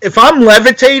 if I'm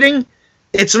levitating,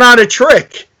 it's not a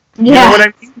trick. You know what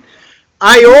I mean?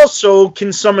 I also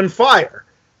can summon fire.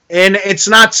 And it's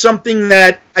not something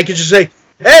that I could just say,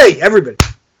 hey, everybody,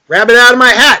 grab it out of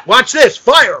my hat. Watch this,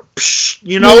 fire. Psh,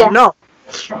 you know, no.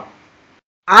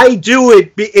 I do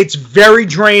it. It's very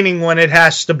draining when it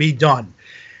has to be done.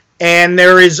 And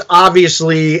there is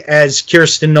obviously, as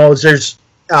Kirsten knows, there's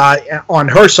on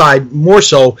her side more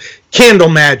so candle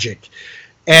magic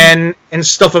and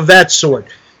stuff of that sort.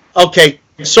 Okay,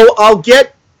 so I'll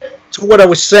get to what I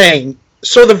was saying.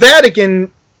 So the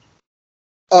Vatican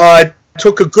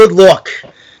took a good look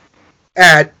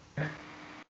at,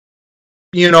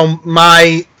 you know,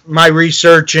 my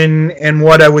research and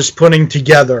what I was putting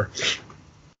together.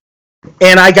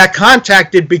 And I got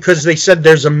contacted because they said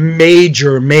there's a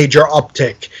major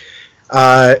uptick,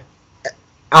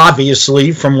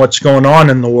 obviously, from what's going on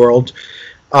in the world.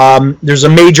 There's a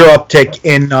major uptick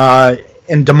in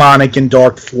demonic and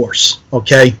dark force,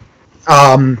 okay?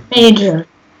 Major,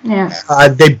 yeah.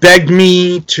 They begged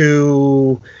me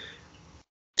to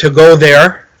go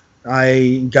there.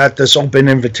 I got this open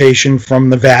invitation from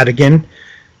the Vatican,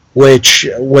 which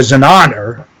was an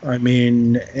honor. I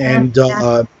mean, and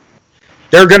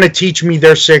they're going to teach me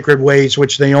their sacred ways,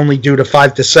 which they only do to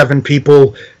 5 to 7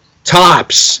 people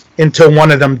tops until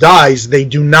one of them dies. They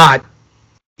do not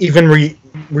even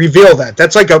reveal that.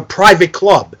 That's like a private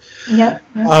club. Yep.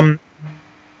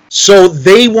 So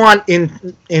they want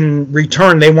in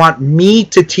return, they want me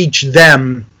to teach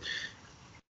them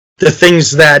the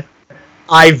things that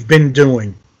I've been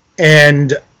doing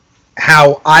and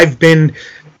how I've been.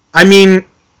 I mean,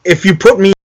 if you put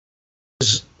me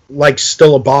as like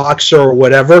still a boxer or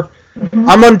whatever,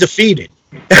 I'm undefeated.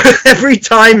 Every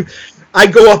time I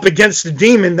go up against a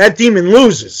demon, that demon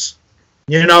loses.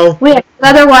 You know? Yeah,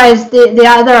 otherwise, the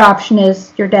other option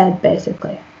is you're dead,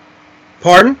 basically.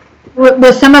 Pardon?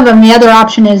 With some of them, the other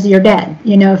option is you're dead.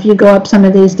 You know, if you go up some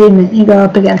of these demons, you go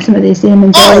up against some of these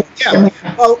demons. Oh,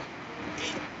 yeah. Well,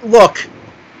 look,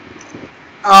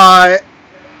 I'm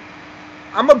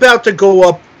about to go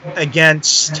up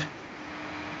against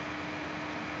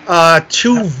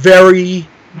 2 very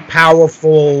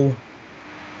powerful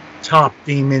top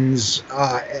demons.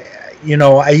 You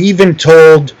know, I even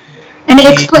told... And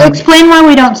explain why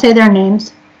we don't say their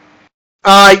names.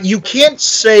 You can't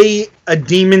say a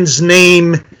demon's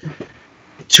name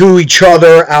to each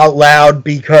other out loud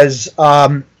because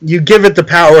you give it the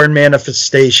power and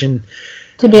manifestation.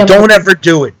 Don't ever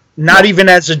do it. Not even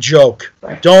as a joke.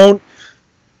 Right. Don't.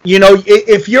 You know,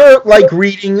 if you're like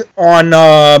reading on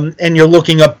and you're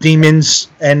looking up demons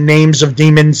and names of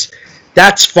demons,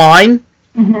 that's fine.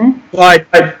 Mm-hmm.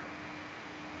 But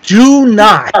do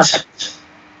not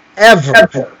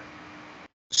ever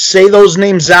say those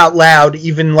names out loud,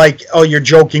 even like, oh, you're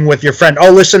joking with your friend.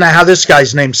 Oh, listen to how this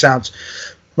guy's name sounds.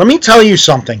 Let me tell you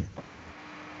something.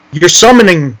 You're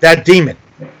summoning that demon,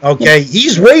 okay?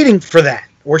 He's waiting for that,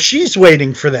 or she's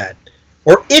waiting for that,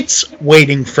 or it's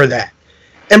waiting for that.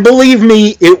 And believe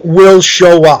me, it will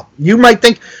show up. You might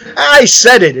think, I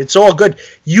said it, it's all good.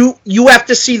 You have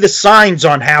to see the signs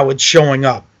on how it's showing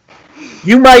up.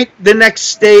 You might the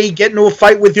next day get into a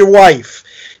fight with your wife.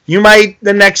 You might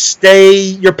the next day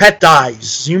your pet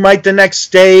dies. You might the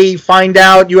next day find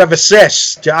out you have a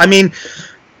cyst. I mean,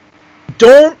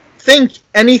 don't think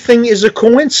anything is a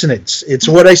coincidence. It's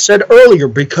what I said earlier,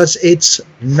 because it's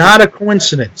not a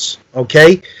coincidence,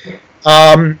 okay?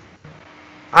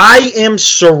 I am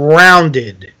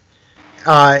surrounded,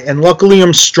 and luckily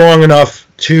I'm strong enough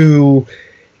to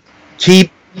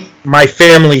keep my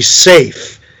family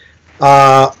safe,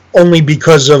 only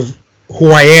because of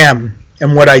who I am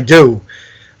and what I do,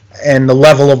 and the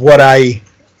level of what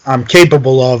I'm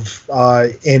capable of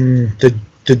in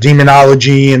the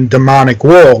demonology and demonic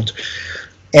world,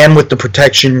 and with the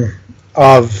protection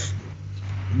of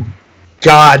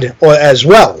God as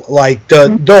well. Like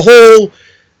the whole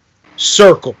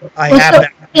circle. I have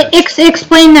that.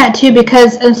 Explain that too,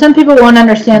 because some people won't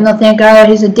understand. They'll think, oh,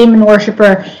 he's a demon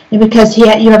worshiper because you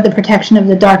have the protection of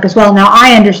the dark as well. Now,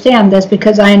 I understand this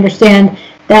because I understand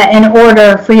that in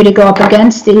order for you to go up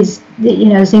against these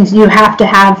things, you have to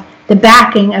have the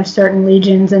backing of certain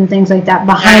legions and things like that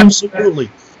behind Absolutely.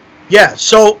 You. Yeah,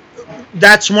 so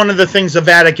that's one of the things the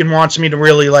Vatican wants me to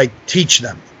really teach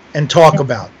them and talk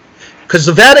about. Because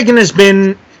the Vatican has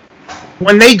been,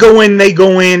 when they go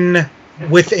in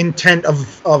with intent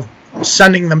of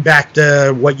sending them back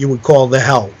to what you would call the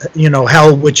hell,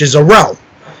 hell, which is a realm.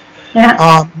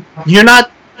 Yeah. You're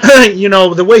not,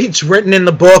 the way it's written in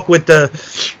the book with the,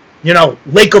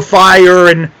 lake of fire,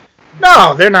 and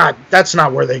no, they're not, that's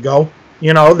not where they go.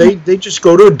 They just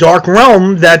go to a dark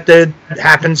realm that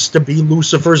happens to be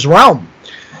Lucifer's realm.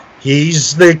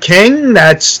 He's the king.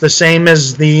 That's the same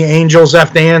as the angels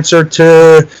have to answer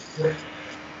to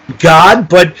God.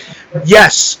 But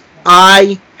yes,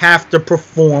 I have to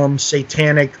perform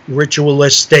satanic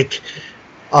ritualistic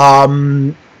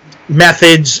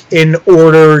methods in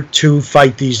order to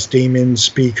fight these demons,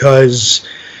 because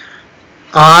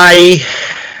I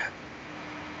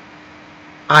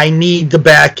need the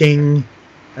backing.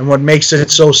 And what makes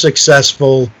it so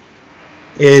successful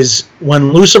is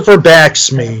when Lucifer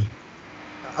backs me,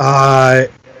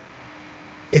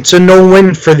 it's a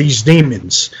no-win for these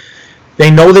demons.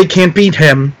 They know they can't beat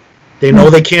him. They know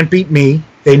they can't beat me.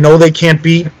 They know they can't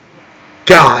beat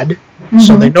God. Mm-hmm.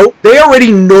 So they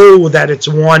already know that it's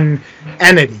one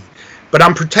entity. But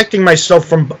I'm protecting myself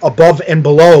from above and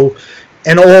below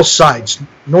and all sides,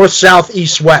 north, south,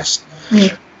 east, west.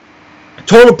 Mm-hmm.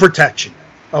 Total protection.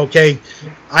 Okay,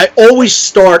 I always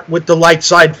start with the light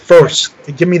side first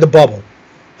to give me the bubble.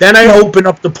 Then I open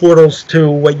up the portals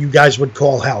to what you guys would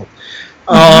call hell.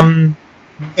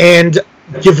 And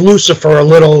give Lucifer a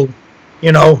little,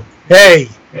 hey,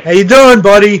 how you doing,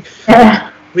 buddy?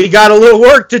 We got a little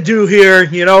work to do here,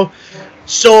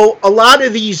 So a lot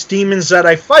of these demons that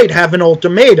I fight have an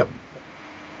ultimatum.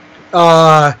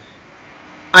 I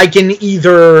can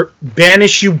either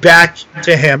banish you back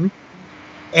to him,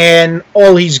 and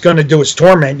all he's going to do is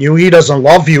torment you. He doesn't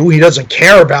love you. He doesn't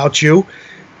care about you.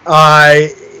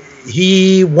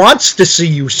 He wants to see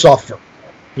you suffer,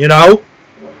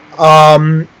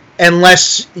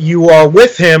 unless you are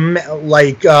with him,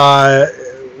 like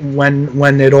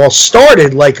when it all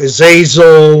started, like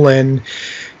Azazel and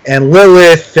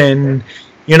Lilith, and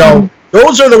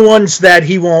those are the ones that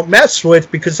he won't mess with,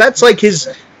 because that's like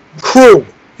his crew,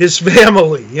 his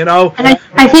family, And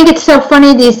I think it's so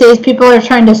funny these days. People are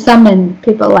trying to summon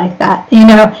people like that,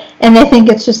 and they think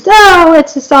it's just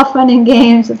all fun and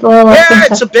games. It's a little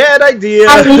it's a bad idea.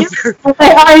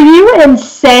 Are you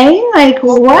insane? Like,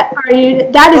 what are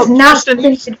you? That is not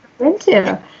something to go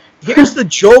into. Here's the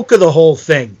joke of the whole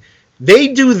thing. They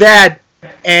do that,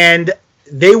 and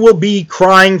they will be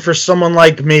crying for someone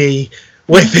like me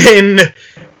within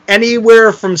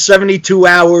anywhere from 72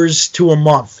 hours to a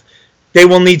month. They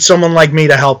will need someone like me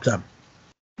to help them,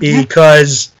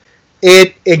 because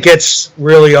it gets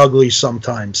really ugly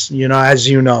sometimes, as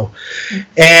you know.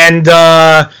 And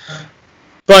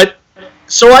but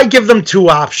so I give them two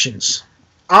options.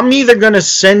 I'm either going to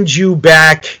send you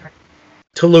back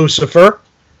to Lucifer,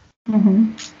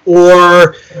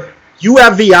 or you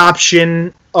have the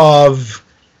option of,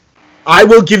 I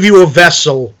will give you a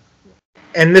vessel,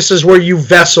 and this is where you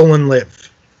vessel and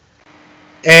live.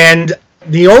 And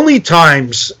the only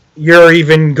times you're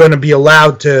even going to be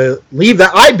allowed to leave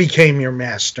that, I became your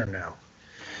master now.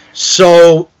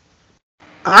 So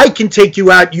I can take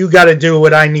you out. You got to do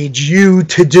what I need you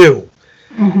to do.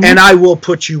 And I will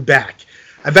put you back.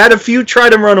 I've had a few try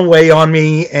to run away on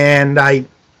me, and I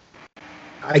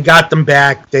got them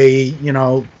back. They,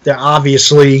 they're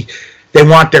obviously, they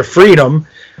want their freedom.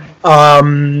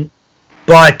 But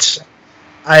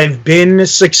I've been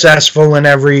successful in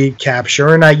every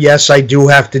capture, and yes, I do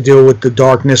have to deal with the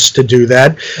darkness to do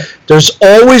that. There's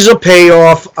always a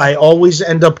payoff. I always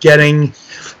end up getting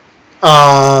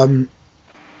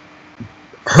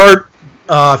hurt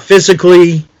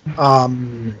physically.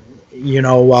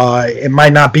 It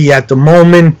might not be at the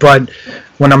moment, but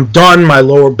when I'm done, my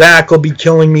lower back will be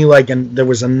killing me. And there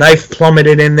was a knife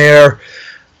plummeted in there.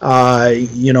 I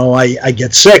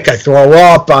get sick. I throw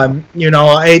up.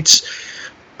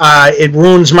 It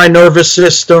ruins my nervous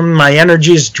system. My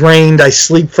energy is drained. I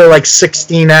sleep for like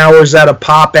 16 hours at a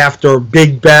pop after a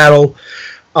big battle.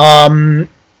 I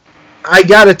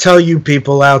got to tell you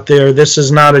people out there, this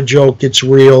is not a joke. It's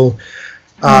real.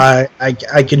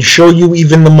 I can show you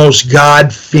even the most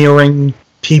God-fearing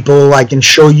people. I can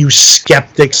show you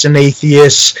skeptics and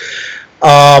atheists.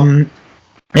 And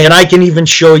I can even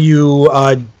show you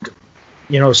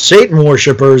Satan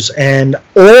worshipers, and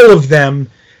all of them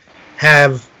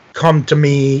have come to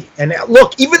me. And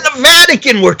look, even the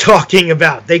Vatican we're talking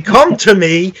about, they come to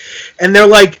me and they're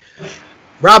like,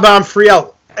 Rob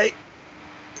Friel,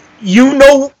 you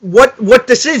know what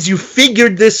this is. You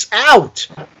figured this out.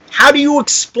 How do you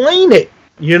explain it?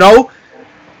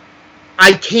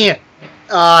 I can't.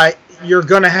 You're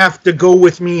going to have to go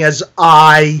with me as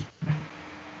I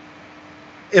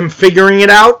am figuring it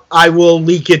out. I will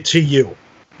leak it to you.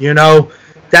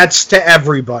 That's to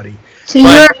everybody. So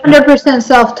you're 100%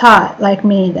 self-taught like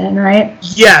me then, right?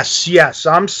 Yes.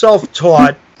 I'm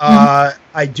self-taught.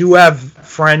 I do have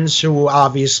friends who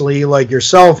obviously, like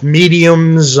yourself,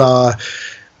 mediums,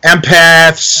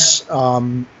 empaths,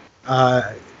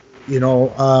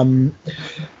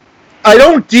 I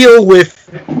don't deal with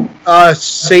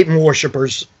Satan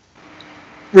worshipers,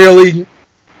 really,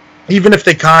 even if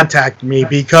they contact me,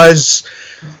 because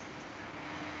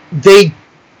they're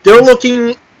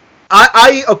looking.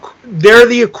 They're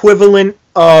the equivalent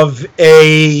of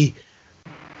a.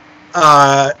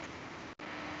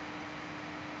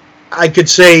 I could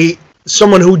say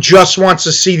someone who just wants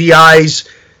to see the eyes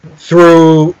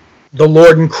through the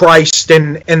Lord and Christ,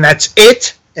 and that's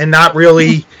it, and not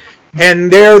really. And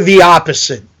they're the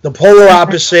opposite, the polar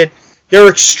opposite. They're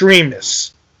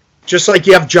extremists. Just like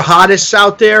you have jihadists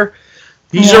out there,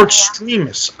 these are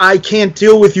extremists. I can't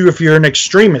deal with you if you're an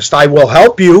extremist. I will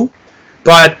help you,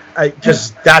 but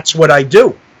because that's what I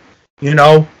do,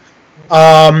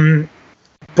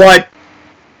 But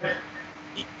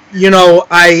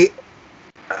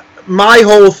my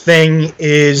whole thing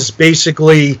is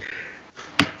basically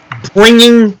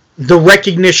bringing the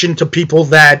recognition to people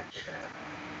that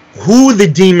who the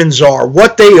demons are,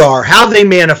 what they are, how they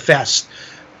manifest,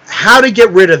 how to get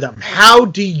rid of them, how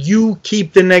do you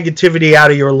keep the negativity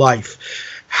out of your life,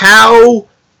 how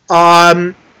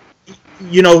do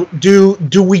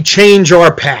we change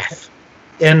our path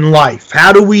in life,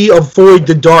 how do we avoid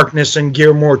the darkness and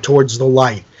gear more towards the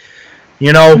light.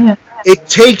 It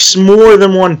takes more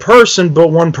than one person, but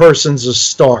one person's a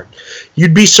start.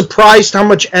 You'd be surprised how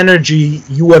much energy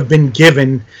you have been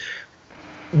given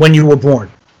when you were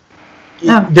born.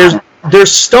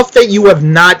 There's stuff that you have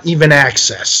not even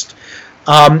accessed,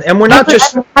 and we're not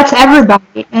just. That's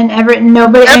everybody and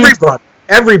nobody.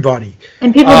 Everybody.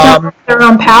 And people don't have their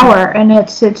own power, and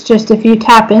it's just if you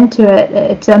tap into it,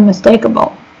 it's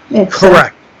unmistakable. It's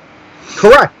correct.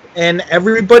 And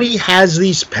everybody has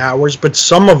these powers, but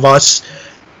some of us,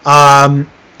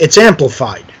 it's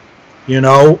amplified. And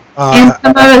some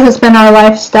of us have spent our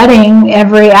life studying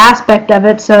every aspect of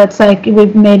it, so it's like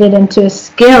we've made it into a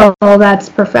skill that's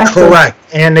perfected. Correct,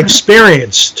 and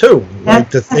experience too. Like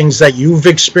the things that you've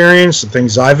experienced, the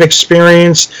things I've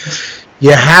experienced.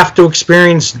 You have to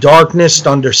experience darkness to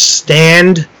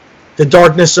understand the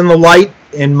darkness and the light,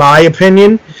 in my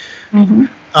opinion. Mm-hmm.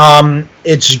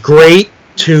 It's great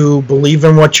to believe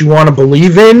in what you want to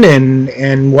believe in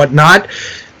and whatnot,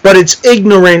 but it's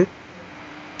ignorant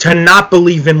to not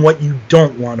believe in what you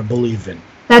don't want to believe in.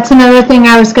 That's another thing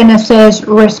I was going to say is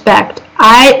respect.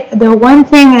 The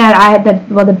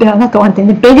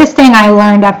biggest thing I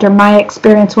learned after my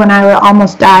experience when I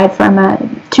almost died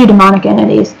from 2 demonic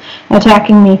entities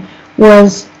attacking me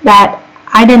was that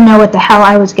I didn't know what the hell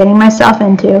I was getting myself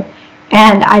into,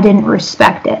 and I didn't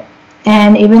respect it.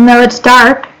 And even though it's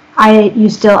dark, I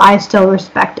still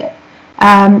respect it.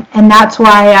 And that's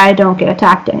why I don't get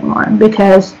attacked anymore,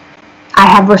 because I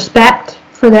have respect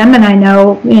for them, and I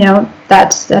know,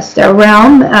 that's their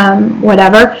realm,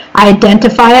 whatever. I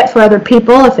identify it for other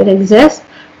people if it exists,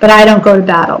 but I don't go to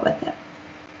battle with it.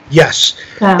 Yes,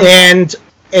 and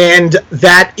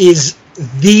that is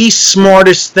the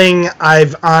smartest thing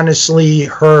I've honestly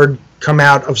heard come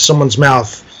out of someone's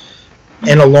mouth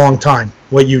in a long time,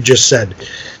 what you just said.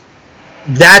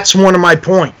 That's one of my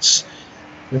points.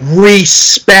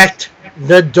 Respect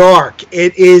the dark.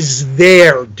 It is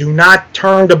there. Do not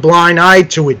turn a blind eye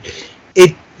to it.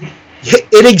 It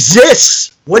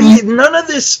exists. None of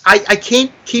this, I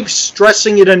can't keep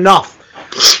stressing it enough.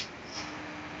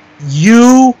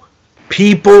 You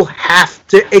people have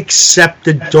to accept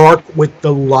the dark with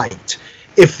the light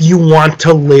if you want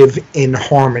to live in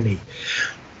harmony.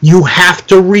 You have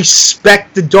to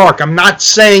respect the dark. I'm not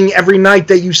saying every night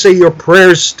that you say your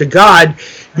prayers to God,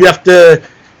 you have to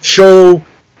show,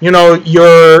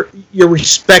 your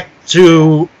respect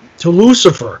to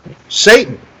Lucifer,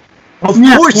 Satan. Of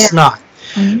course not.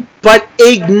 Mm-hmm. But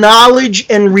acknowledge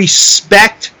and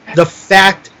respect the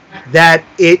fact that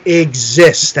it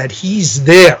exists, that he's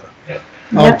there. Yep.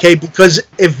 Okay, because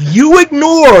if you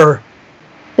ignore,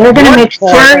 they're going to make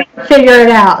sure you figure it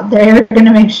out. They're going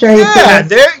to make sure you figure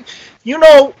it out. You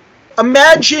know,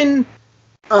 imagine,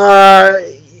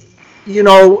 you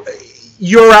know,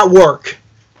 you're at work,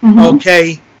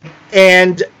 okay,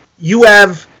 and you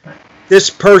have this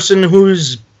person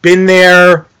who's been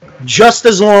there just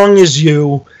as long as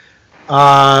you.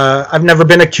 I've never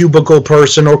been a cubicle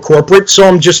person or corporate, so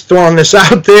I'm just throwing this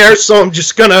out there. So I'm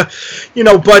just gonna, you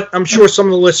know, but I'm sure some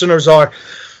of the listeners are.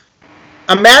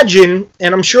 Imagine,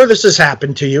 and I'm sure this has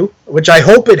happened to you, which I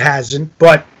hope it hasn't,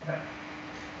 but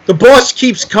the boss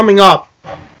keeps coming up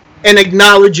and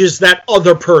acknowledges that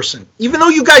other person, even though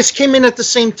you guys came in at the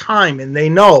same time and they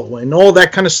know and all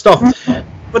that kind of stuff,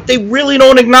 but they really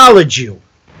don't acknowledge you.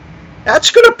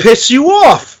 That's gonna piss you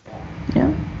off. Yeah.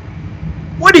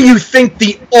 What do you think,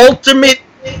 the ultimate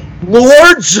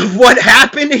lords of what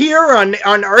happened here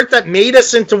on Earth that made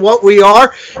us into what we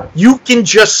are? You can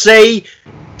just say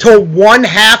to one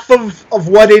half of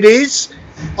what it is,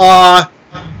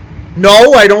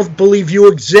 no, I don't believe you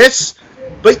exist,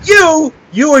 but you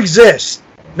exist.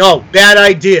 No, bad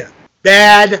idea.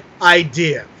 Bad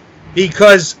idea.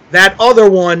 Because that other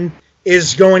one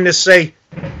is going to say,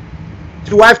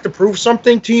 do I have to prove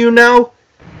something to you now?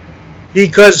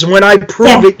 Because when I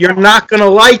prove it, you're not going to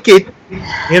like it,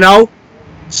 you know?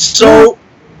 So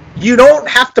you don't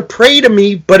have to pray to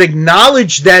me, but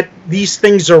acknowledge that these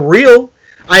things are real.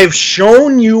 I have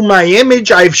shown you my image.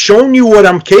 I've shown you what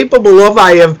I'm capable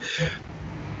of.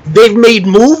 They've made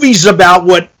movies about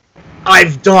what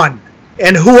I've done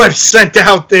and who I've sent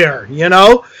out there, you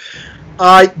know?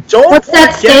 What's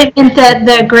that statement that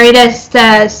the greatest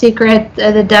secret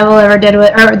the devil ever did,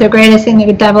 or the greatest thing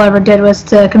the devil ever did was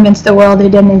to convince the world he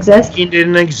didn't exist? He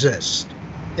didn't exist.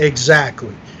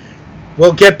 Exactly.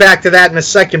 We'll get back to that in a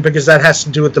second because that has to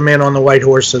do with the man on the white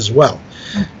horse as well.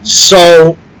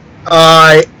 So,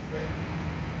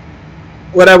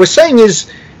 what I was saying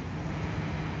is,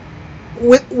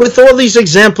 with all these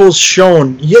examples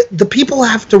shown, the people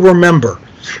have to remember,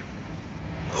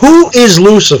 who is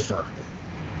Lucifer?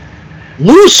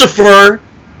 Lucifer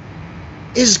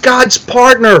is God's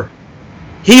partner.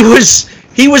 He was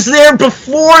there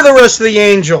before the rest of the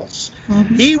angels.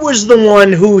 He was the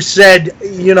one who said,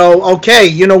 you know, okay,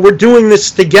 you know, we're doing this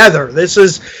together. This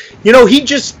is, you know, he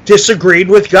just disagreed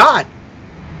with God.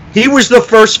 He was the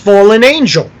first fallen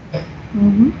angel.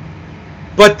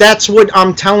 But that's what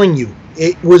I'm telling you.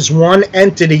 It was one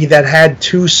entity that had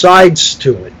two sides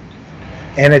to it.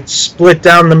 And it split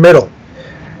down the middle.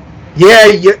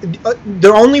 Yeah,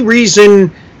 the only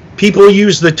reason people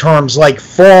use the terms like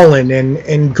fallen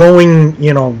and going,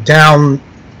 you know, down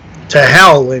to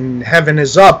hell and heaven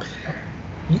is up,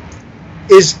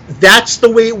 is that's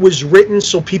the way it was written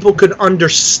so people could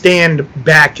understand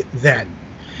back then.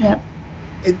 Yep.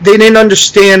 They didn't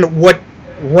understand what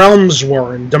realms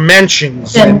were and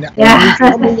dimensions. And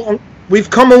we've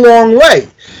come a long way,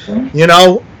 you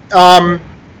know.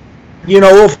 You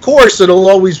know, of course, it'll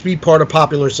always be part of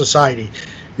popular society.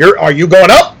 Are you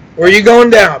going up or are you going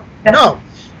down? Yeah. No.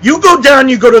 You go down,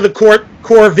 you go to the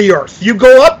core of the earth. You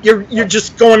go up, you're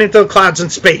just going into the clouds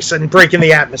and space and breaking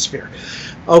the atmosphere.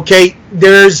 Okay,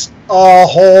 there's a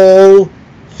whole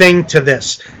thing to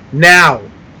this. Now,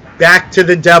 back to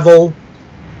the devil,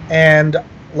 and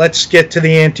let's get to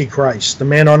the Antichrist, the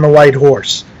man on the white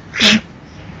horse.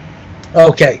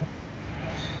 Okay.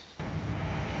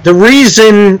 The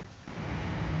reason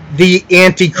the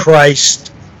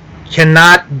Antichrist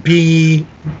cannot be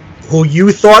who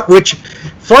you thought, which,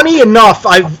 funny enough,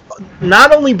 I've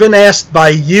not only been asked by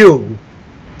you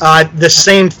the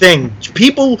same thing.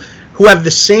 People who have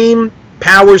the same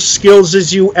powers, skills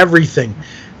as you, everything.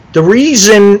 The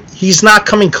reason he's not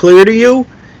coming clear to you,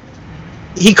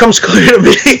 he comes clear to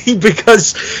me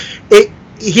because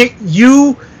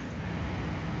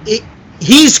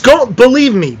he's going,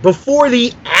 believe me, before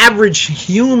the average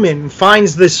human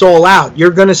finds this all out,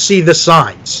 you're going to see the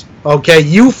signs. Okay,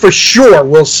 you for sure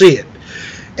will see it.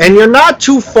 And you're not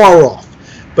too far off.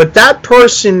 But that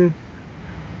person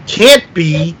can't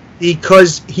be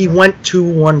because he went too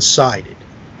one-sided.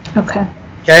 Okay.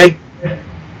 Okay?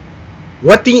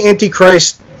 What the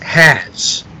Antichrist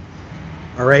has,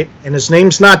 all right, and his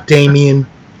name's not Damien,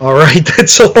 all right,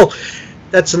 that's all.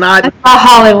 That's not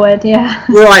Hollywood, yeah.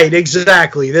 Right,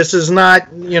 exactly. This is not,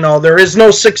 you know, there is no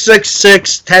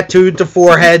 666 tattooed to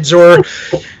foreheads or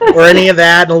any of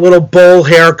that, and a little bowl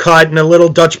haircut and a little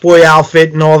Dutch boy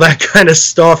outfit and all that kind of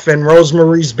stuff, and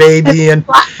Rosemary's Baby and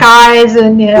black eyes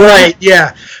and Right,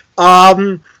 yeah.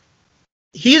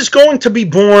 He's going to be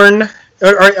born,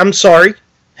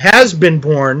 has been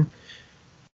born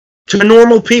to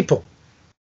normal people.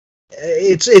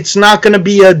 It's not going to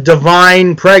be a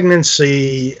divine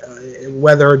pregnancy,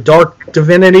 whether dark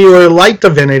divinity or light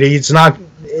divinity. It's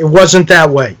It wasn't that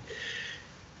way.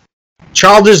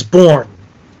 Child is born.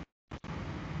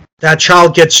 That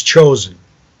child gets chosen.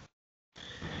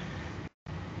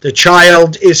 The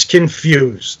child is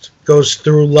confused, goes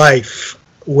through life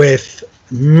with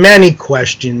many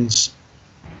questions,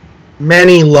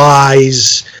 many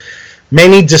lies,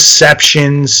 many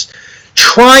deceptions,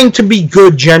 trying to be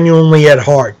good genuinely at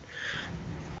heart.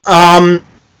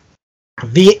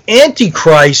 The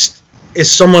Antichrist is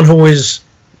someone who is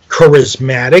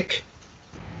charismatic,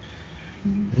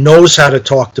 knows how to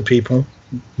talk to people,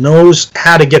 knows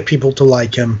how to get people to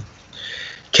like him,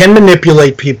 can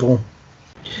manipulate people,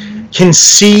 can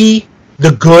see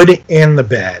the good and the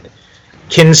bad,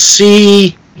 can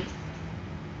see,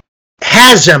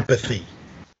 has empathy,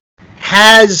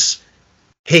 has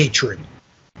hatred,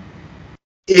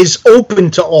 is open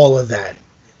to all of that,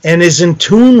 and is in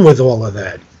tune with all of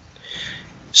that.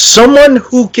 Someone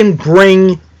who can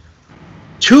bring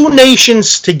two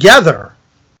nations together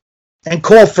and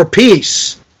call for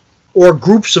peace, or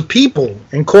groups of people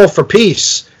and call for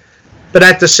peace, but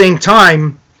at the same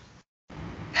time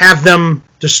have them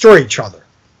destroy each other.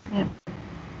 Yeah.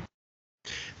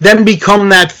 Then become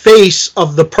that face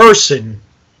of the person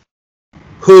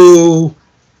who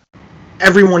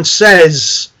everyone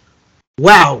says,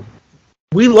 wow,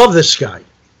 we love this guy,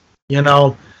 you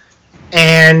know,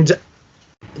 and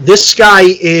this guy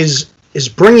is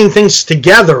bringing things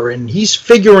together, and he's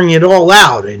figuring it all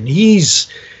out, and he's,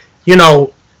 you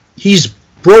know, he's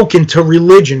broken to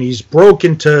religion, he's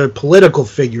broken to political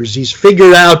figures, he's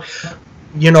figured out,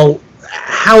 you know,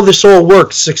 how this all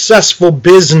works, successful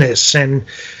business, and,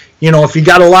 you know, if you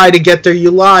got to lie to get there,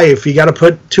 you lie. If you got to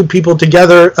put two people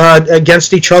together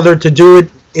against each other to do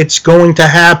it, it's going to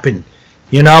happen,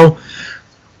 you know.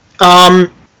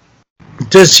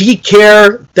 Does he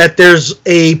care that there's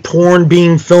a porn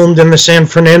being filmed in the San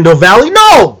Fernando Valley?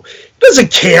 No, he doesn't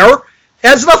care. It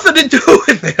has nothing to do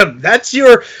with him. That's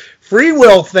your free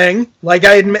will thing, like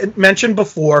I had mentioned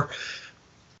before.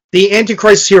 The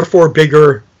Antichrist is here for a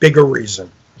bigger reason,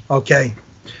 okay?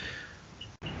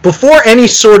 Before any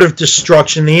sort of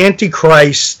destruction, the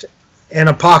Antichrist and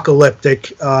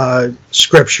apocalyptic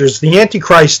scriptures, the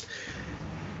Antichrist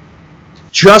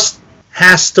just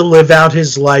has to live out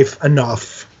his life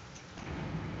enough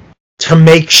to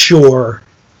make sure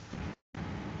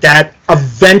that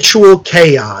eventual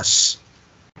chaos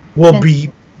will be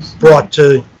brought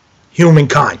to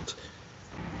humankind.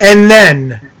 And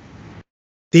then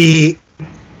the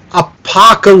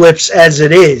apocalypse as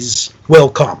it is will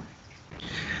come.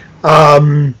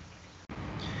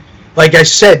 Like I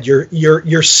said,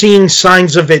 you're seeing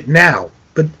signs of it now.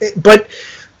 But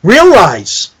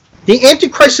realize the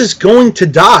Antichrist is going to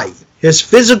die. His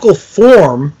physical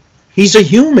form, he's a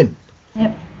human.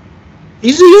 Yep.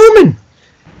 He's a human.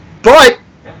 But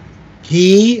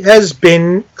he has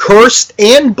been cursed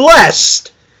and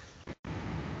blessed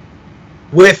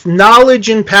with knowledge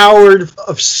and power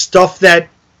of stuff that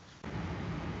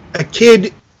a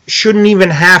kid shouldn't even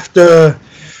have to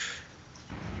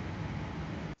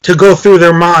go through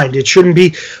their mind. It shouldn't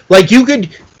be like you could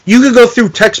go through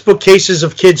textbook cases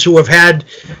of kids who have had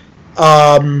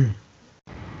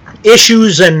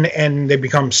issues and they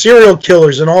become serial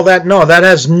killers and all that. No, that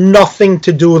has nothing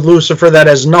to do with Lucifer. That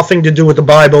has nothing to do with the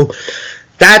Bible.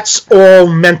 That's all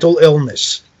mental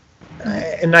illness.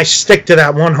 And I stick to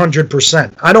that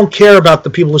 100%. I don't care about the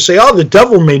people who say, oh, the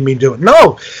devil made me do it.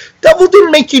 No, devil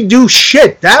didn't make you do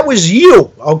shit. That was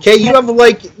you, okay? You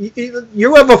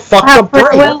have a fucked up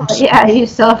brain. Will. Yeah, you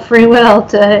still have free will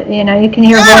to, you know, you can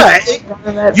hear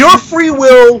your free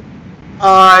will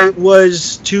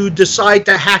was to decide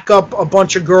to hack up a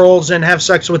bunch of girls and have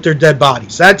sex with their dead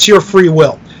bodies. That's your free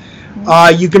will.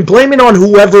 You can blame it on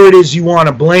whoever it is you want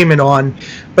to blame it on,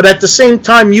 but at the same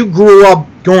time, you grew up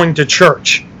going to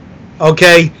church,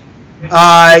 okay?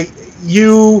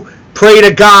 You pray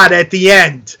to God at the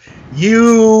end.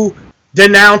 You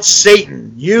denounce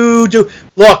Satan. You do...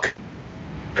 Look,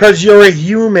 because you're a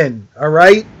human, all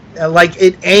right? Like,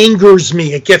 it angers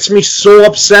me. It gets me so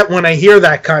upset when I hear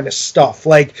that kind of stuff.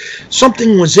 Like,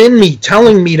 something was in me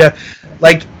telling me to...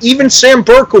 Like, even Sam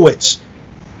Berkowitz...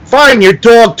 Fine, your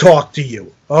dog talked to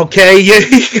you, okay?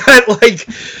 You got, like,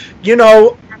 you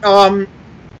know,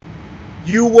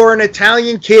 you were an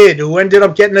Italian kid who ended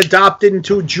up getting adopted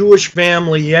into a Jewish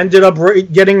family. You ended up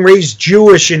getting raised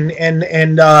Jewish and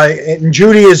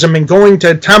Judaism and going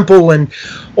to a temple and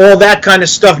all that kind of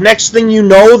stuff. Next thing you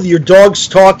know, your dog's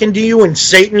talking to you and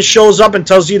Satan shows up and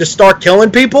tells you to start killing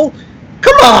people?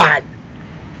 Come on!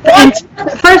 And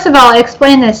first of all,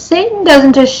 explain this. Satan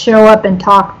doesn't just show up and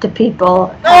talk to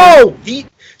people. No!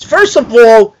 First of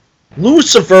all,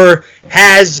 Lucifer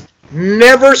has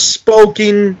never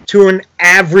spoken to an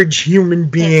average human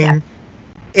being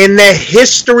in the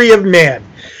history of man.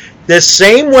 The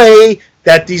same way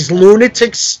that these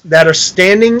lunatics that are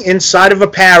standing inside of a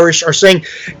parish are saying,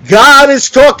 God is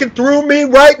talking through me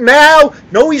right now.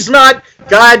 No, he's not.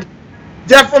 God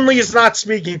definitely is not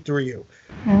speaking through you.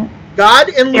 God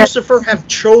and Lucifer have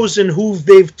chosen who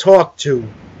they've talked to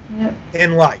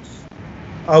in life.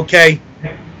 Okay?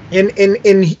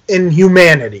 In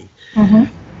humanity.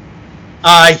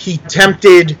 He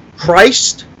tempted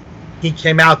Christ. He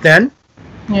came out then.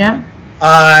 Yeah.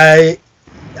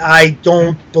 I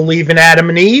don't believe in Adam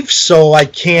and Eve, so I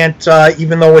can't,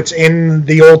 even though it's in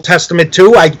the Old Testament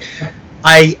too,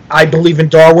 I believe in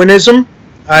Darwinism.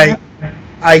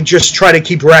 I just try to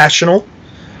keep rational.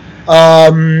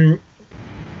 But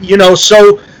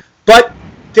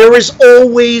there is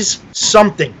always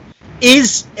something.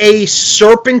 Is a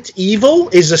serpent evil?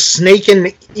 Is a snake an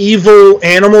evil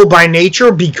animal by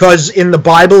nature? Because in the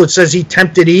Bible it says he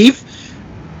tempted Eve?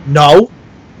 No.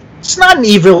 It's not an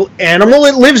evil animal.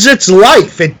 It lives its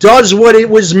life. It does what it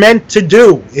was meant to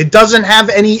do. It doesn't have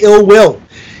any ill will.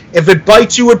 If it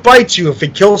bites you, it bites you. If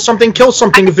it kills something, kill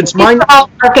something. If it's mine, all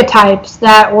archetypes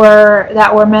that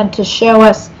were meant to show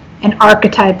us an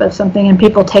archetype of something, and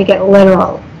people take it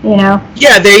literal. Yeah,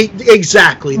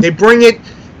 exactly. They bring it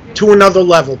to another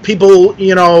level. People,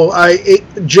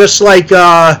 just like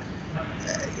you're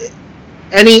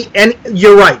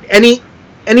right.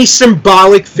 Any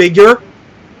symbolic figure.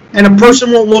 And a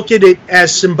person won't look at it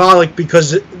as symbolic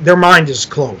because their mind is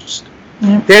closed.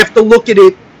 They have to look at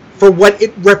it for what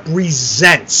it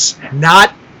represents,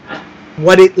 not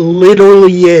what it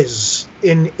literally is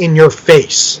in your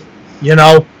face.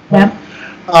 Like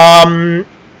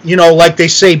they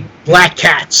say, black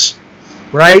cats,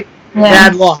 right?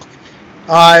 Bad luck,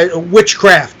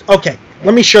 witchcraft. Okay,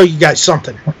 let me show you guys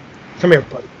something. Come here,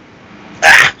 buddy.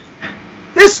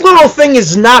 This little thing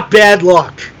is not bad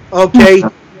luck. Okay.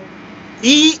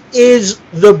 He is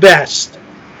the best.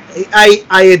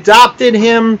 I adopted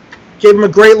him, gave him a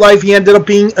great life. He ended up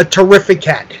being a terrific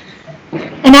cat.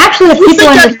 And actually, if people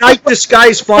at night this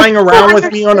guy's flying around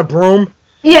with me on a broom.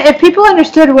 Yeah, if people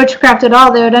understood witchcraft at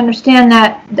all, they would understand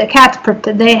that the cats,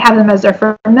 they have them as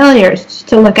their familiars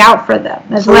to look out for them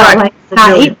as well. Like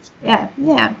not eat.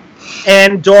 Yeah.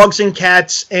 And dogs and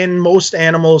cats and most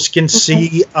animals can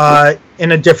see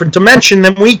in a different dimension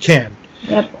than we can.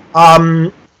 Yep.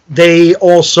 They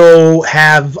also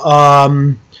have,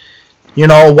 a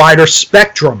wider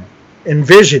spectrum in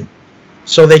vision,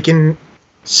 so they can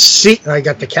see. I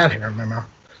got the cat hair in my mouth.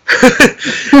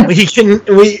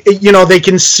 They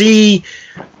can see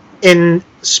in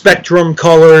spectrum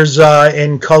colors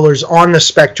and colors on the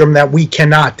spectrum that we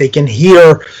cannot. They can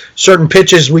hear certain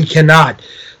pitches we cannot.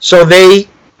 So they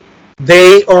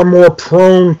are more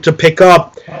prone to pick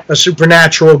up a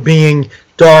supernatural being,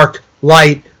 dark,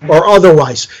 light, or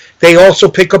otherwise. They also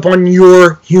pick up on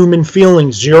your human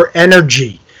feelings, your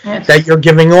energy that you're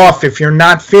giving off. If you're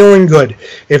not feeling good,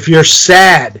 if you're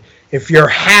sad, if you're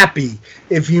happy,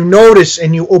 if you notice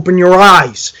and you open your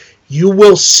eyes, you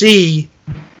will see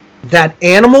that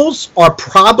animals are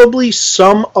probably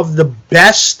some of the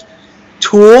best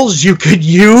tools you could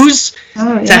use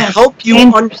to help you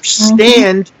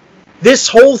understand this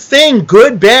whole thing,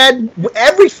 good, bad,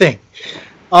 everything.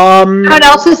 What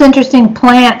else is interesting?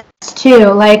 Plants too.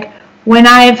 Like when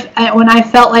I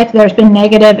felt like there's been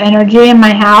negative energy in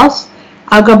my house,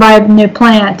 I'll go buy a new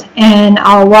plant and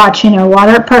I'll watch,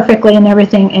 water it perfectly and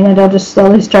everything, and it'll just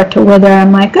slowly start to wither.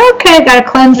 I'm like, okay, gotta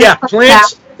cleanse it. Yeah,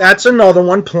 plants. That's another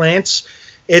one. Plants.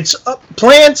 It's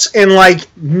plants and like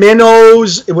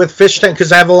minnows with fish tanks,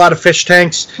 because I have a lot of fish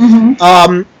tanks.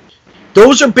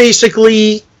 Those are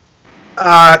basically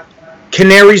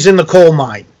canaries in the coal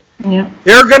mine. Yeah.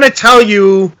 They're going to tell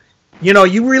you,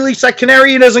 you release that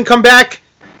canary, it doesn't come back.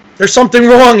 There's something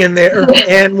wrong in there,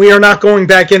 and we are not going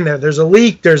back in there. There's a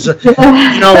leak. There's a,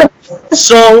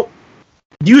 So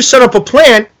you set up a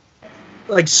plant,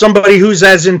 like somebody who's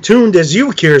as in tuned as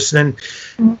you, Kirsten,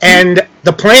 and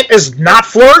the plant is not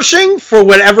flourishing for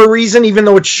whatever reason, even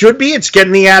though it should be. It's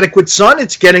getting the adequate sun.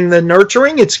 It's getting the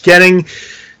nurturing. It's getting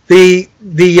the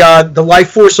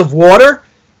life force of water,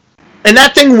 and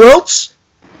that thing wilts.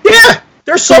 Yeah,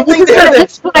 there's something there.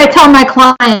 That's what I tell my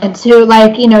clients who,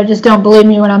 just don't believe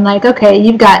me when I'm like, okay,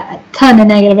 you've got a ton of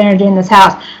negative energy in this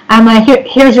house. I'm like,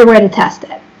 here's your way to test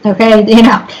it. Okay,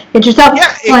 get yourself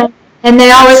a plant. And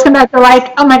they always come back, they're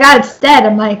like, oh my God, it's dead.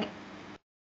 I'm like,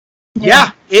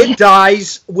 it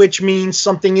dies, which means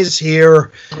something is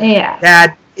here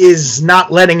that is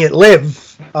not letting it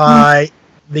live.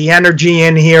 The energy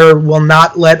in here will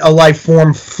not let a life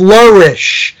form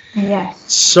flourish.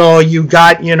 Yes. So you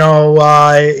got,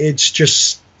 it's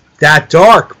just that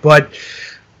dark. But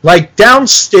like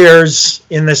downstairs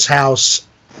in this house,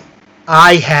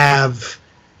 I have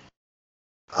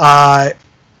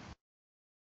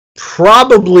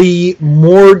probably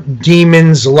more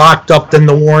demons locked up than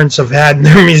the Warrens have had in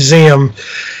their museum,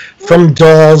 from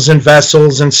dolls and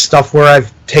vessels and stuff where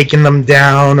I've taken them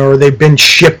down or they've been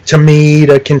shipped to me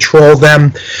to control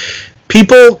them.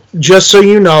 People, just so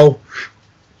you know,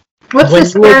 what's the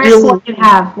scariest one you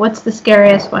have? What's the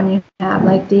scariest one you have?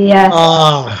 Like the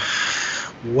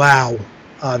wow.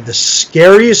 The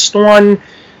scariest one,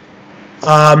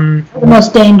 the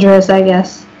most dangerous, I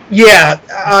guess. Yeah,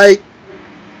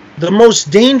 the most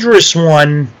dangerous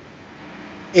one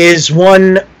is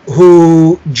one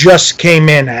who just came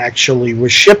in, actually,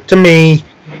 was shipped to me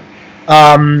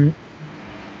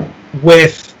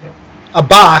with a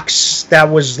box that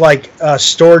was like a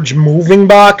storage moving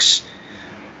box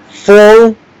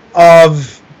full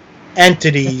of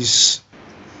entities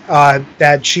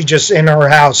that she just in her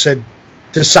house had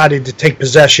decided to take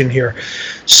possession here.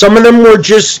 Some of them were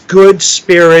just good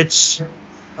spirits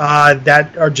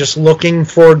that are just looking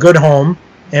for a good home,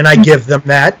 and I give them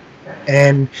that,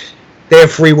 and they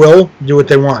have free will, do what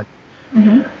they want.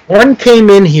 Mm-hmm. One came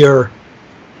in here,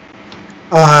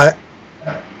 and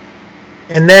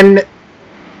then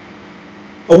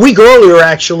a week earlier,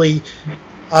 actually,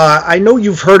 I know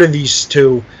you've heard of these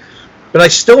two, but I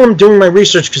still am doing my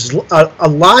research because a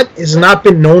lot has not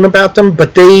been known about them,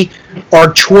 but they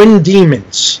are twin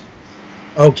demons.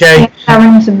 Okay? That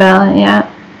rings a bell,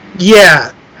 yeah.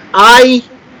 Yeah.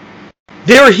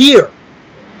 They're here,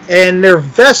 and they're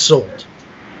vesseled.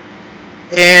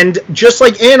 And just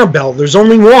like Annabelle, there's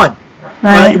only one.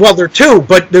 Right. Well, there are two,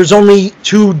 but there's only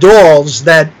two dolls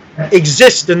that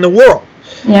exist in the world.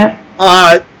 Yeah.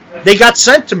 They got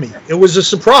sent to me. It was a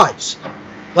surprise.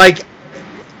 Like,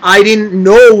 I didn't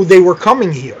know they were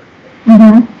coming here.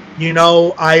 Mm-hmm.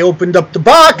 I opened up the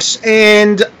box,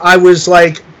 and I was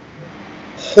like,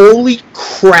 holy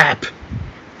crap,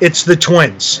 it's the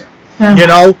twins.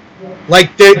 Uh-huh.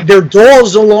 Like, their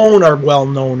dolls alone are well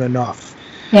known enough.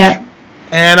 Yeah.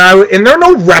 And there are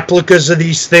no replicas of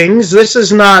these things. This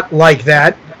is not like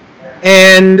that.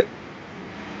 And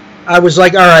I was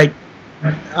like, all right,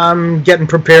 I'm getting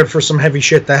prepared for some heavy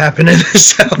shit to happen in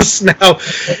this house now,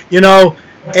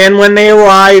 And when they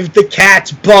arrived, the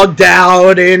cat's bugged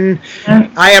out, and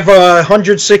I have a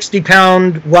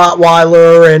 160-pound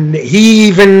Rottweiler, and he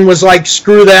even was like,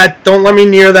 screw that, don't let me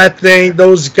near that thing,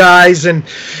 those guys. And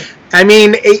I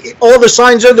mean, all the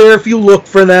signs are there if you look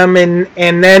for them, and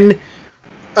then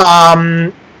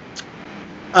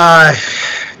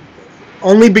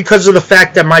only because of the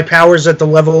fact that my power's at the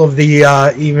level of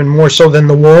the even more so than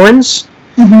the Warrens.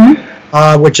 Mm-hmm.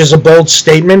 Which is a bold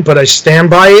statement, but I stand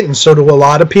by it, and so do a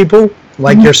lot of people,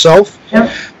 like mm-hmm. yourself.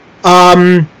 Yep.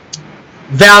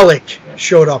 Valak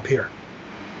showed up here,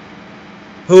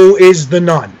 who is the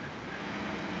nun.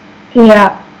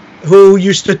 Yeah. Who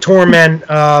used to torment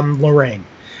Lorraine.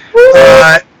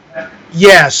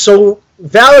 Yeah, so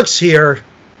Valak's here.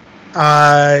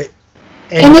 And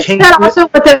isn't that also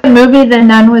what the movie The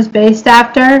Nun was based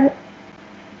after?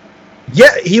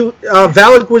 Yeah,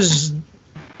 Valak was...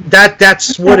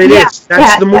 That's what it is.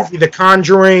 That's the movie, The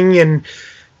Conjuring and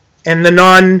The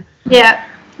Nun. Yeah.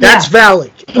 That's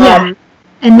Valak. Yeah.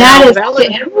 And that is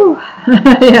Valak.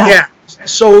 Yeah.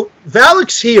 So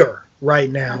Valak's here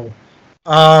right now.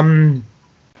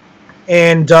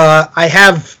 And I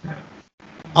have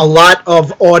a lot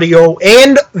of audio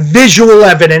and visual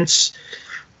evidence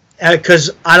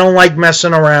because I don't like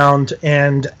messing around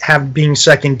and being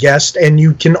second guessed. And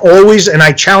you can always, and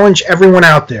I challenge everyone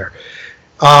out there,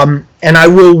 and I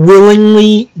will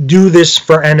willingly do this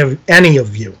for any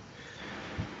of you.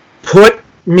 Put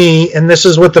me, and this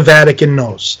is what the Vatican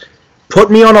knows, put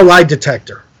me on a lie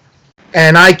detector,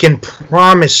 and I can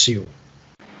promise you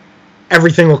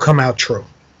everything will come out true.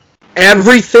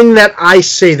 Everything that I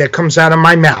say that comes out of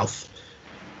my mouth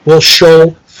will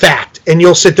show fact, and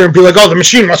you'll sit there and be like, oh, the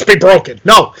machine must be broken.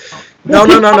 No.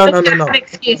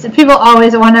 Excuse. People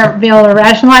always want to be able to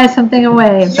rationalize something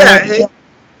away. Yeah.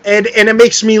 And it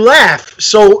makes me laugh.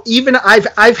 So even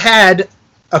I've had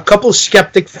a couple of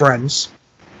skeptic friends,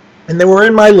 and they were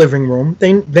in my living room.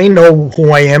 They know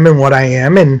who I am and what I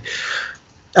am, and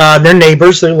they're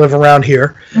neighbors. They live around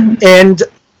here, mm-hmm. and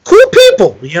cool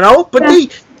people, But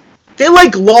they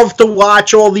like love to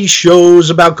watch all these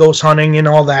shows about ghost hunting and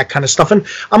all that kind of stuff. And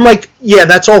I'm like, yeah,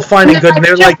 that's all fine and good. And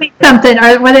they're like, show me something.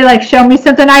 Or were they like, show me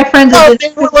something? I have friends. No,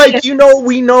 they were like,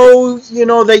 we know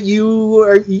that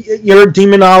you're a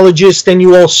demonologist and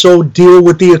you also deal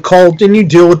with the occult and you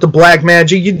deal with the black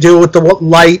magic, you deal with the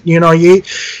light.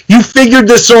 You figured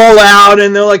this all out.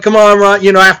 And they're like, come on,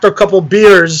 Ron. After a couple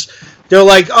beers, they're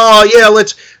like, oh yeah,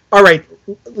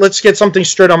 let's get something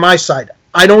straight on my side.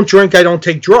 I don't drink. I don't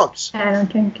take drugs. I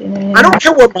don't drink. I don't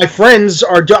care what my friends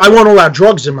are doing. I won't allow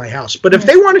drugs in my house. But if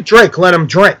they want to drink, let them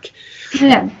drink.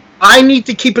 Yeah. I need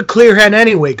to keep a clear head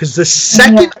anyway, because the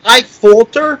second I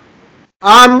falter,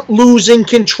 I'm losing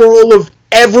control of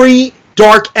every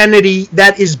dark entity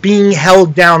that is being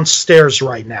held downstairs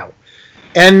right now.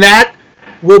 And that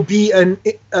will be a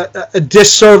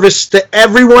disservice to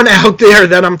everyone out there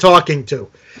that I'm talking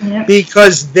to. Yep.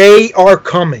 Because they are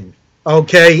coming.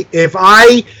 Okay, if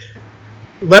I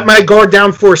let my guard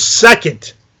down for a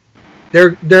second,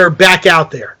 they're back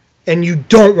out there, and you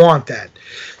don't want that.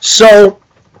 So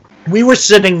we were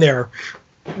sitting there.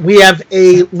 We have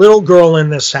a little girl in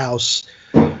this house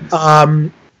who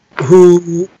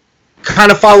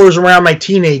kind of follows around my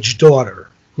teenage daughter,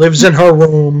 lives in her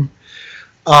room.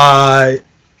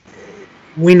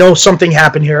 We know something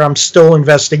happened here. I'm still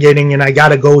investigating, and I got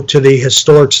to go to the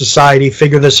Historic Society,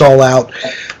 figure this all out.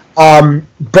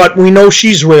 But we know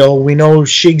she's real. We know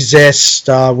she exists.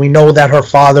 We know that her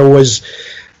father was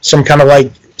some kind of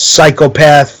like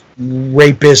psychopath,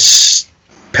 rapist,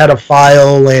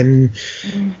 pedophile,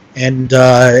 and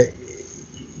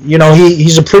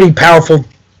he's a pretty powerful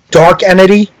dark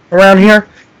entity around here.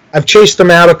 I've chased him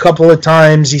out a couple of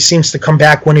times. He seems to come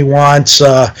back when he wants.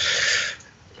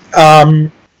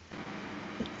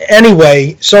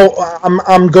 Anyway, so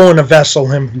I'm going to vessel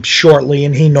him shortly,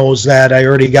 and he knows that. I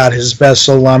already got his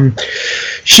vessel.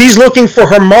 She's looking for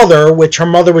her mother, which her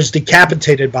mother was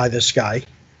decapitated by this guy,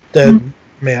 the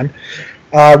man.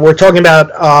 We're talking about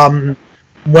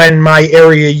when my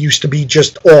area used to be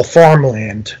just all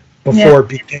farmland before it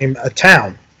became a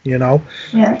town,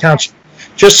 township.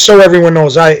 Just so everyone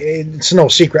knows, it's no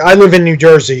secret. I live in New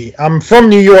Jersey. I'm from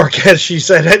New York, as she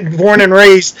said, born and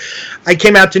raised. I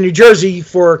came out to New Jersey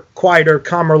for a quieter,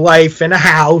 calmer life and a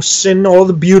house and all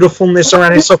the beautifulness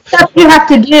around it. So stuff you have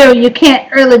to do. You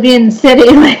can't really be in the city.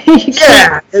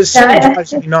 The city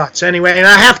drives me nuts anyway, and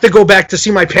I have to go back to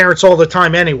see my parents all the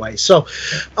time anyway. So,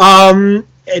 and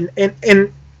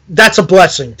that's a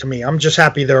blessing to me. I'm just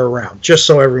happy they're around, just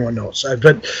so everyone knows.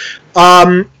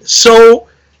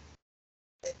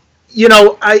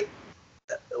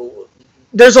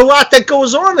 There's a lot that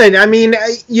goes on then. I mean,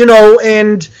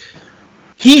 and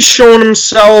he's shown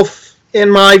himself in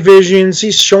my visions.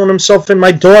 He's shown himself, and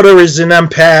my daughter is an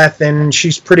empath, and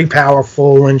she's pretty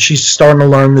powerful, and she's starting to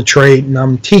learn the trait, and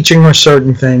I'm teaching her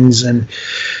certain things, and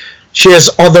she has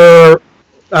other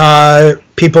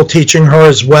people teaching her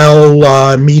as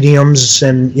well, mediums,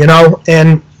 and,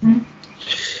 and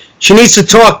she needs to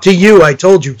talk to you. I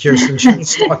told you, Kirsten. She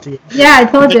needs to talk to you. Yeah, I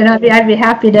told you. I'd be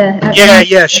happy to.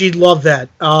 Yeah, she'd love that.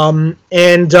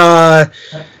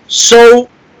 So,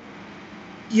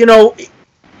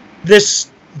 this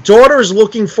daughter is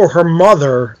looking for her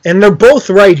mother, and they're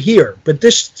both right here. But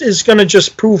this is going to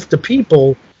just prove to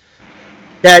people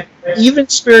that even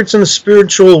spirits in the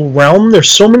spiritual realm, there's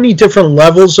so many different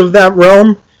levels of that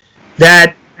realm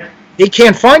that they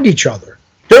can't find each other.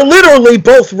 They're literally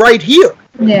both right here.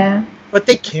 Yeah. But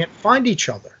they can't find each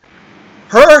other.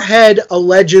 Her head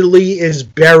allegedly is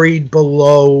buried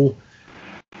below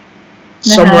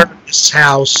somewhere in this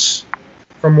house,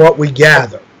 from what we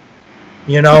gather.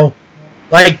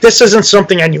 Like, this isn't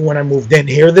something I knew when I moved in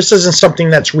here. This isn't something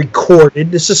that's recorded.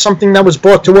 This is something that was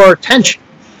brought to our attention.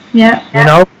 Yeah.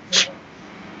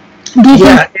 Do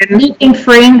you think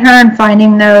freeing her and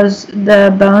finding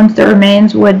the bones, the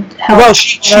remains, would help? Well,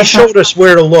 she showed us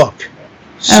where to look.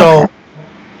 So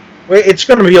it's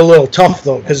going to be a little tough,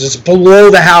 though, because it's below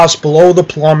the house, below the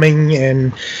plumbing,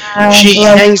 and she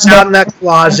hangs out in that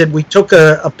closet. We took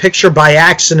a picture by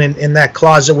accident in that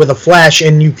closet with a flash,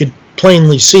 and you could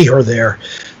plainly see her there,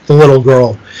 the little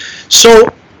girl.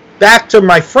 So back to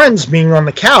my friends being on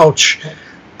the couch,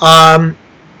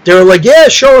 they were like, yeah,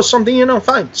 show us something,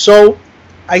 fine. So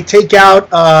I take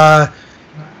out an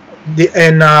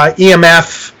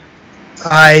EMF.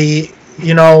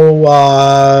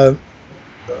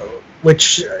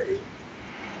 Which, I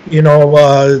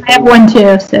have one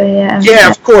too, so yeah.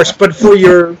 Yeah, of course, but for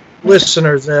your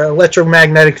listeners,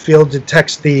 electromagnetic field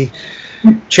detects the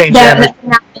change energy.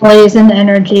 Plays in the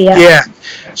energy, Yeah.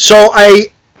 So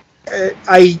I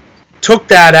took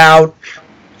that out.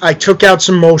 I took out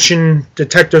some motion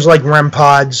detectors like REM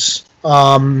pods,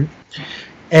 And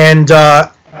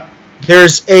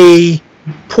there's a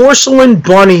porcelain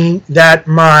bunny that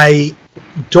my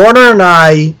daughter and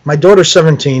I, my daughter's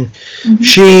 17,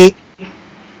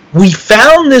 we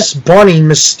found this bunny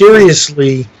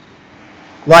mysteriously,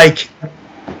 like,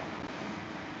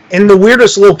 in the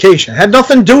weirdest location. It had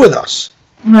nothing to do with us.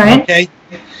 Right. Okay.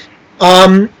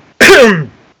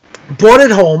 Brought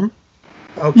it home.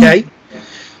 Okay.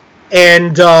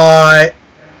 And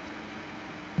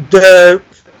the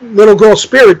little girl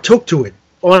spirit took to it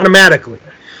automatically.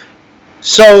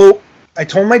 So I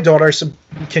told my daughter, I said,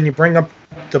 can you bring up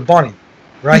the bunny?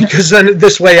 Right? Because then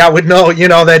this way I would know,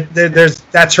 that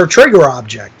that's her trigger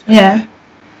object. Yeah.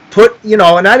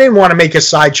 And I didn't want to make a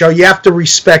sideshow. You have to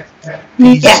respect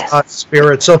these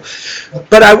spirits. So,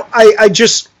 but I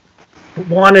just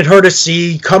wanted her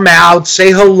to come out,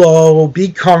 say hello, be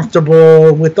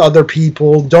comfortable with other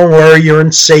people. Don't worry, you're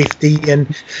in safety.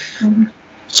 And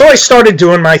so I started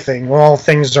doing my thing. Well,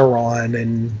 things are on,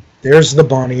 and there's the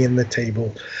bunny in the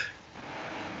table.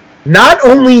 Not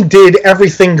only did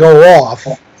everything go off,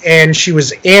 and she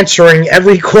was answering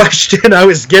every question I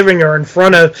was giving her in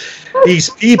front of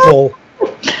these people,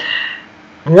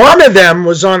 one of them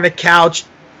was on the couch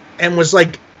and was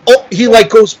like, oh, he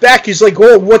goes back, he's like,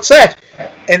 oh, what's that?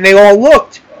 And they all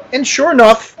looked, and sure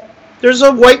enough, there's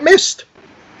a white mist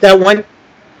that went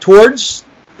towards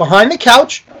behind the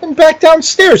couch and back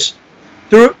downstairs.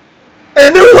 And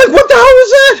they were like, what the hell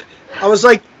was that? I was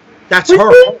like, that's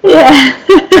her. Yeah.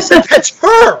 I said, that's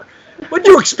her. Would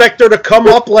you expect her to come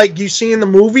up like you see in the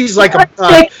movies, like a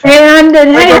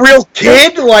real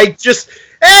kid, like just,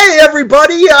 hey,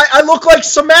 everybody, I look like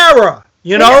Samara,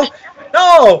 No,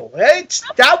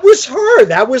 that was her.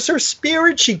 That was her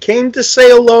spirit. She came to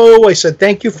say hello. I said,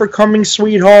 thank you for coming,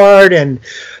 sweetheart, and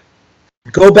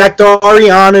go back to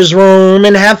Ariana's room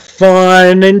and have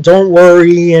fun, and don't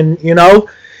worry, and,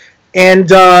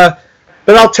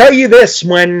 but I'll tell you this,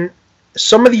 when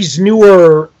some of these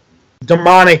newer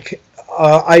demonic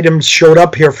items showed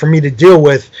up here for me to deal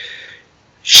with,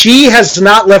 she has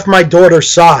not left my daughter's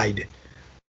side.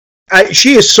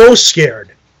 She is so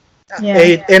scared.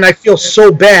 Yeah. And I feel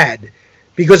so bad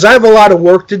because I have a lot of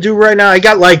work to do right now. I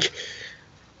got, like,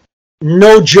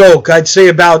 no joke, I'd say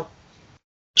about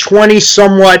 20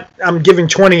 somewhat, I'm giving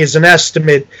 20 as an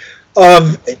estimate,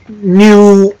 of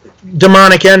new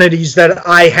demonic entities that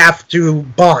I have to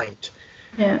bind.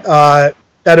 Yeah.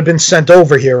 That have been sent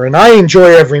over here, and I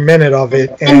enjoy every minute of it.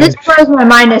 And this blows my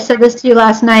mind. I said this to you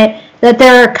last night, that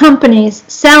there are companies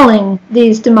selling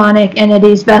these demonic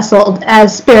entities vesseled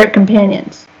as spirit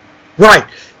companions. Right.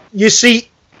 You see,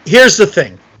 here's the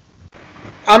thing.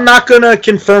 I'm not going to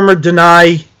confirm or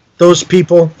deny those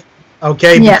people,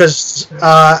 okay? Yeah. Because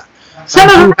some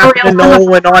of them happen to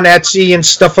know and on Etsy and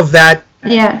stuff of that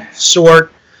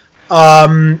sort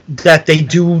that they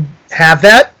do have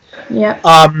that. Yeah.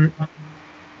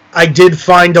 I did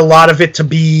find a lot of it to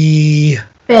be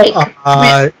fake,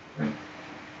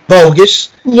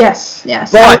 bogus. Yes.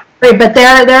 But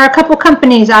there are a couple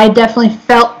companies I definitely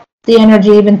felt the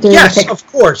energy even through. Yes, of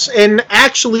course. And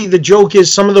actually, the joke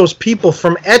is some of those people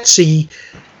from Etsy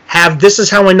have. This is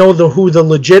how I know who the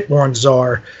legit ones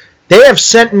are. They have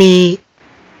sent me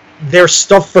their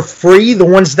stuff for free, the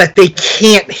ones that they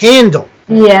can't handle.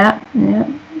 Yeah.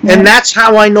 And that's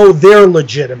how I know they're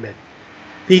legitimate.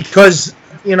 Because,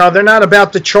 they're not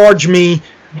about to charge me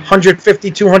 $150,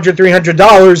 $200,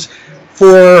 $300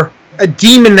 for a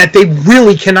demon that they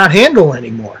really cannot handle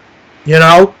anymore.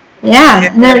 Yeah,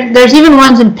 and there's even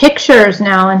ones in pictures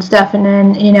now and stuff, and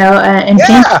then, in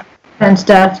paint and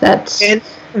stuff.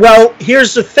 Well,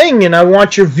 here's the thing, and I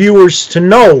want your viewers to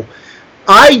know.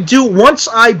 Once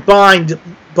I bind,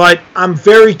 but I'm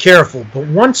very careful. But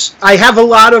once I have a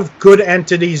lot of good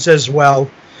entities as well,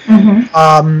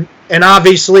 and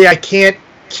obviously I can't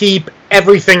keep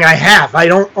everything I have. I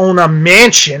don't own a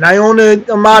mansion. I own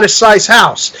a modest-sized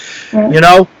house,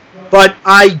 But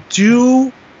I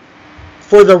do,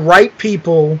 for the right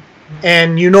people,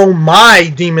 and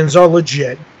my demons are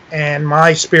legit, and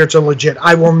my spirits are legit.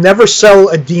 I will never sell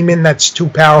a demon that's too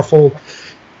powerful.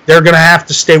 They're going to have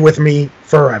to stay with me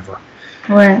forever.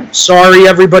 Right. Sorry,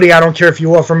 everybody. I don't care if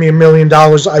you offer me $1 million.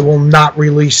 I will not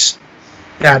release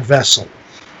that vessel.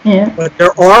 Yeah. But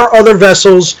there are other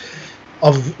vessels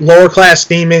of lower class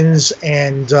demons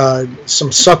and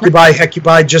some succubi,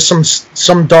 hecubi, just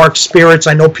some dark spirits.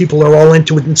 I know people are all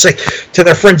into it and say to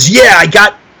their friends, yeah, I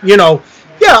got,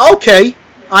 okay.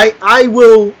 I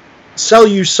will sell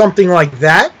you something like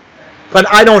that, but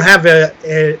I don't have an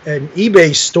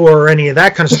eBay store or any of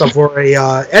that kind of stuff or a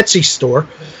Etsy store.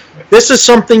 This is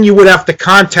something you would have to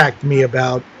contact me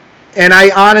about And I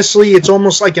honestly, it's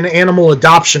almost like an animal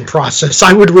adoption process.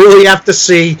 I would really have to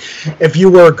see if you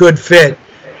were a good fit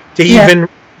to even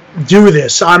do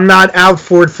this. I'm not out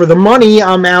for it for the money.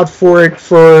 I'm out for it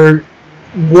for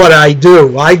what I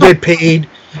do. I get paid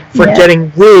for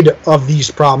getting rid of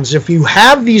these problems. If you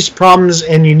have these problems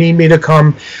and you need me to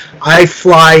come, I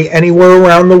fly anywhere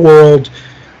around the world.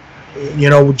 You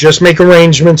know, just make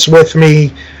arrangements with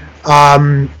me.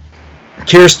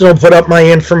 Kirsten will put up my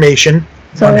information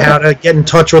on how to get in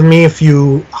touch with me if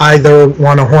you either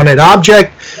want a haunted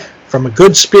object from a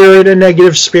good spirit, a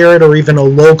negative spirit, or even a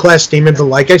low-class demon. But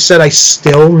like I said, I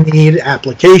still need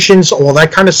applications, all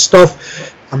that kind of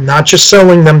stuff. I'm not just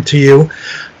selling them to you.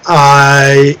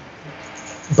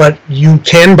 But you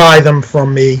can buy them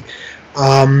from me.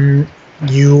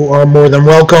 You are more than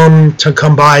welcome to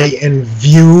come by and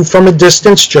view from a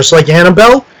distance, just like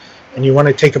Annabelle. And you want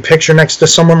to take a picture next to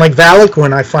someone like Valak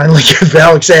when I finally get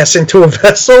Valak's ass into a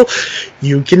vessel,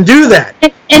 you can do that.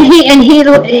 And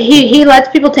he lets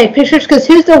people take pictures, because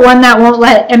who's the one that won't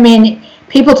let? I mean,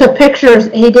 people took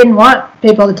pictures. He didn't want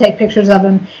people to take pictures of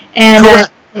him, and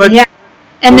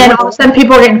and then all of a sudden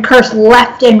people are getting cursed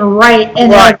left and right,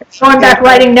 and they're going back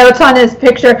writing notes on his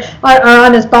picture or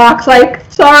on his box, like,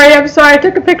 I'm sorry, I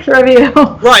took a picture of you.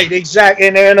 Right, exactly.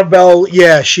 And Annabelle,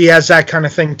 she has that kind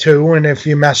of thing too, and if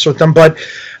you mess with them. But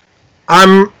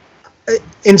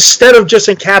instead of just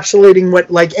encapsulating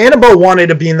what, like, Annabelle wanted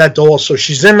to be in that doll, so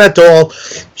she's in that doll,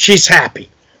 she's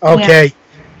happy. Okay.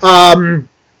 Yeah.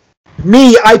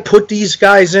 Me, I put these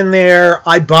guys in there,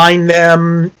 I bind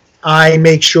them, I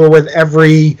make sure with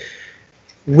every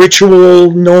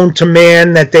ritual known to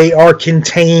man that they are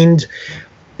contained.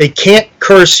 They can't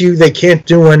curse you. They can't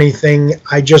do anything.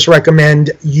 I just recommend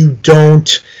you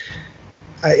don't.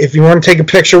 If you want to take a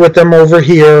picture with them over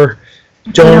here,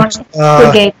 don't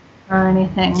or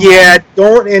anything. Yeah,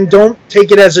 don't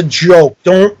take it as a joke.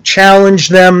 Don't challenge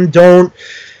them. Don't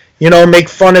make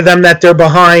fun of them that they're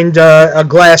behind a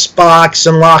glass box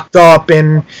and locked up,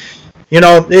 and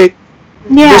it.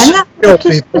 Yeah,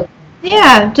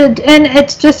 and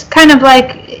it's just kind of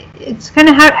like, it's kind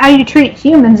of how you treat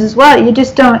humans as well. You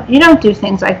don't do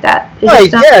things like that.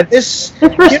 This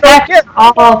respect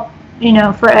all,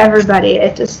 for everybody.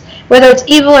 It just, whether it's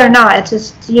evil or not, it's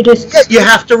just you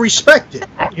have to respect it.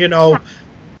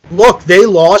 Look, they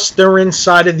lost. They're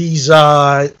inside of these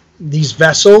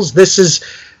vessels. This is.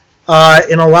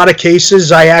 In a lot of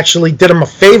cases, I actually did them a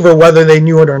favor, whether they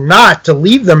knew it or not, to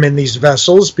leave them in these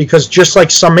vessels, because just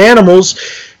like some animals,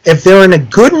 if they're in a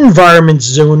good environment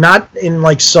zoo, not in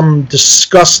like some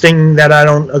disgusting that I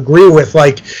don't agree with,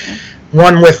 like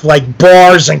one with like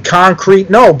bars and concrete,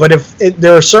 no, but if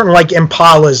there are certain like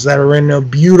impalas that are in a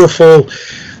beautiful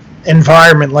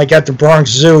environment, like at the Bronx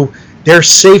Zoo, they're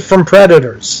safe from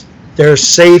predators. They're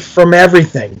safe from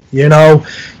everything,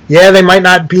 Yeah, they might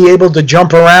not be able to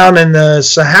jump around in the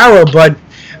Sahara, but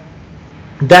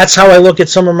that's how I look at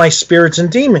some of my spirits and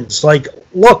demons. Like,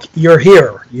 look, you're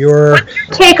here.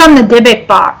 Take on the Dybbuk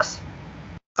box.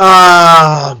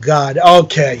 Oh, God.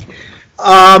 Okay.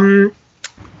 All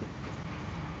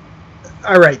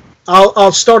right.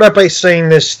 I'll start out by saying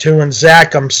this, too, and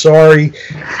Zach, I'm sorry,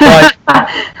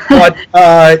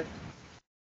 but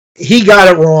he got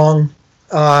it wrong.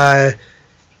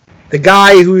 The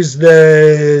guy who's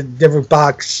the Dybbuk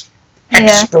box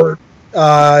expert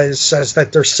says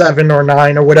that they're 7 or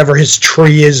 9 or whatever his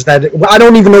tree is. I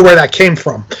don't even know where that came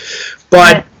from.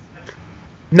 But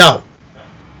no.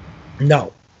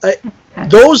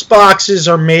 Those boxes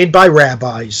are made by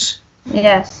rabbis.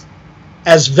 Yes.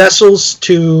 As vessels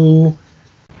to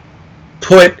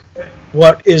put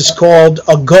what is called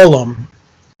a golem,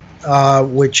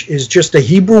 which is just a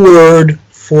Hebrew word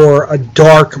for a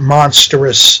dark,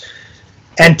 monstrous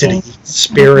entity,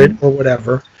 spirit, or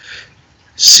whatever.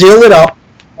 Seal it up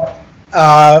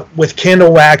with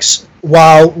candle wax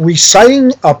while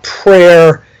reciting a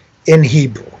prayer in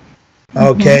Hebrew.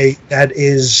 Okay, that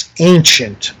is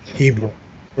ancient Hebrew.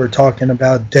 We're talking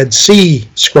about Dead Sea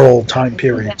Scroll time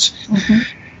periods.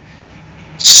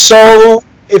 So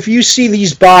if you see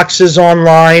these boxes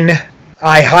online,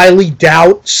 I highly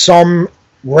doubt some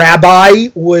rabbi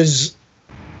was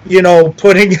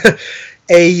putting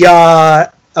a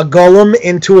golem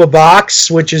into a box,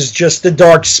 which is just a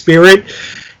dark spirit,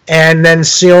 and then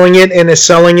sealing it and is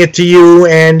selling it to you,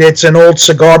 and it's an old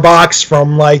cigar box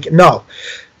from no.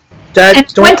 I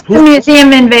went to the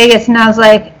museum in Vegas, and I was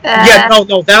like,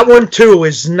 no, that one too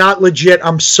is not legit.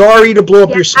 I'm sorry to blow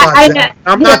up your spot.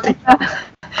 I'm not the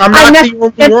only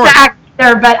one.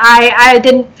 But I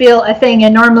didn't feel a thing,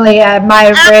 and normally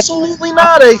my absolutely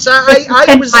not.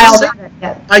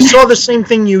 I saw the same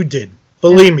thing you did.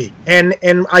 Believe me. And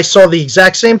I saw the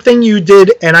exact same thing you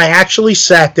did, and I actually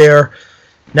sat there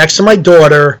next to my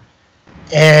daughter,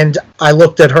 and I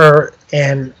looked at her,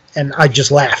 and I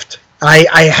just laughed.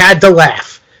 I had to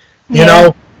laugh. You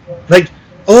know? Like,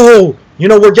 oh, you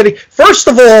know, we're getting... First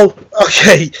of all,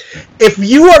 okay, if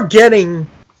you are getting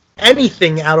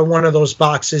anything out of one of those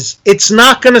boxes, it's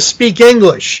not going to speak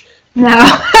English.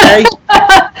 No. Okay?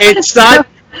 It's not...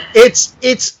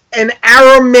 It's an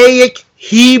Aramaic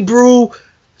Hebrew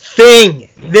thing.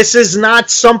 This is not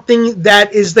something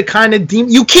that is the kind of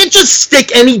demon. You can't just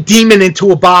stick any demon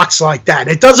into a box like that.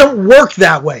 It doesn't work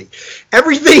that way.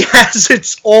 Everything has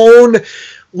its own...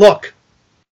 Look,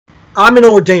 I'm an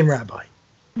ordained rabbi.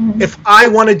 Mm-hmm. If I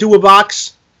want to do a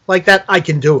box like that, I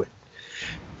can do it.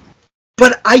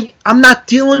 But I'm not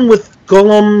dealing with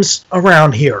golems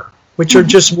around here, which are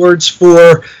just words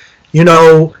for, you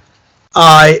know,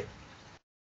 a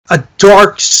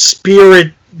dark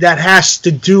spirit that has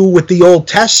to do with the Old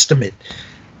Testament.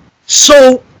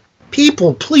 So,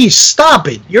 people, please stop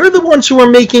it. You're the ones who are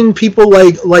making people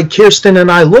like Kirsten and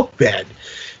I look bad.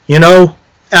 You know,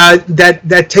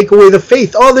 that take away the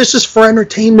faith. Oh, this is for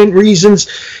entertainment reasons.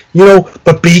 You know,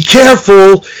 but be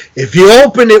careful. If you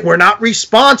open it, we're not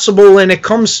responsible, and it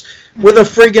comes with a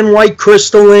friggin' white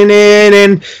crystal in it.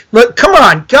 And look, come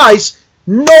on, guys.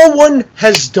 No one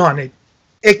has done it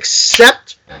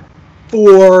except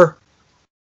for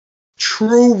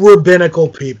true rabbinical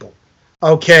people.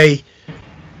 Okay?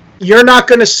 You're not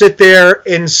going to sit there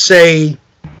and say,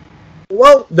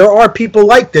 well, there are people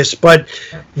like this, but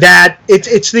that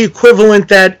it's the equivalent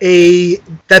that the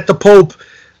Pope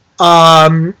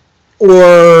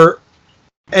or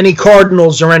any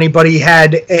cardinals or anybody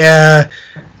had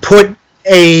put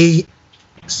a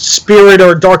spirit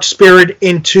or dark spirit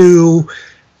into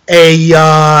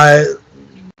a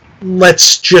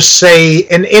let's just say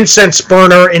an incense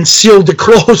burner and sealed it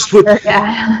closed with,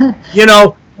 you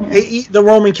know, the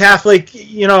Roman Catholic,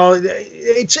 you know,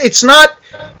 it's not,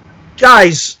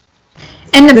 guys.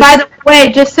 And by the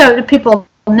way, just so people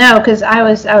know, because I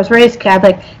was raised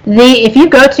Catholic, if you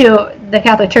go to the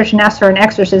Catholic Church and ask for an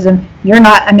exorcism, you're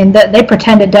not, I mean, they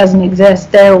pretend it doesn't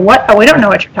exist. They're, what? Oh, we don't know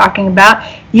what you're talking about.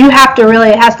 You have to really,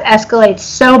 it has to escalate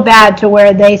so bad to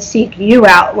where they seek you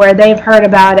out, where they've heard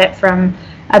about it from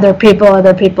other people.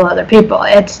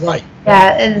 It's right.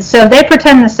 Yeah, and so they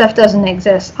pretend the stuff doesn't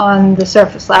exist on the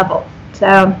surface level.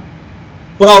 So,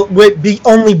 well, would be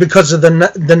only because of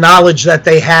the knowledge that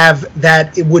they have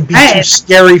that it would be too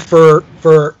scary for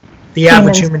the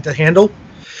average human to handle.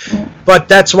 But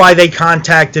that's why they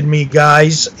contacted me,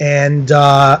 guys, and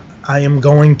I am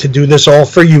going to do this all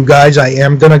for you guys. I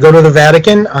am going to go to the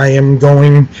Vatican. I am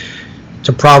going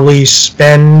to probably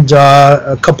spend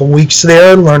a couple weeks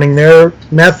there learning their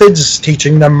methods,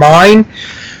 teaching them mine.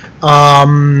 I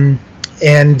mean,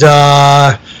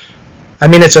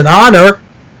 it's an honor,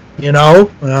 you know.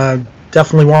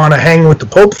 Definitely want to hang with the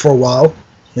Pope for a while,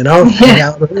 you know.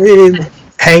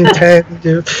 Hang ten,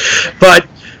 but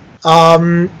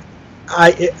I'm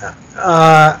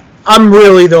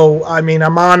really, though, I mean,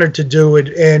 I'm honored to do it,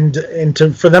 and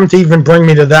for them to even bring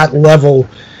me to that level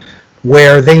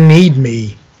where they need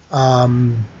me,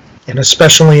 and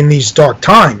especially in these dark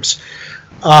times.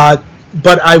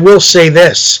 But I will say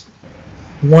this,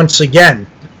 once again,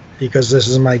 because this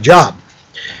is my job.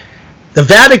 The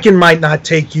Vatican might not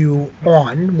take you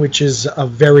on, which is a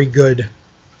very good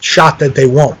shot that they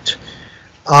won't.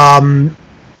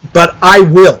 But I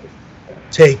will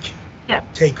take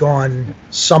on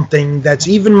something that's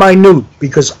even minute,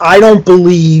 because I don't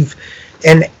believe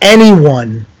in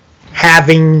anyone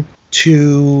having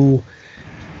to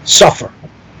suffer,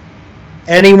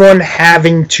 anyone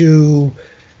having to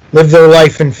live their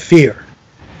life in fear,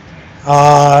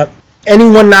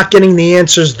 anyone not getting the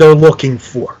answers they're looking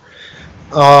for.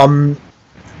 I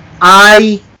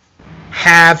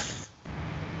have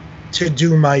to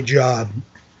do my job,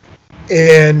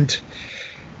 and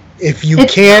if you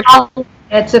can't,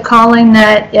 it's a calling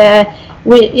that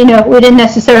we didn't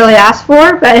necessarily ask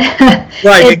for, but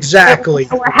right, exactly.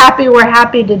 We're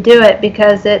happy to do it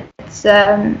because it's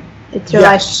your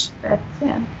life.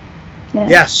 Yeah.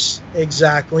 Yes,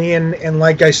 exactly. And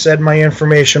like I said, my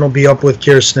information will be up with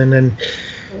Kirsten, and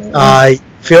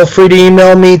feel free to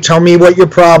email me. Tell me what your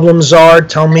problems are.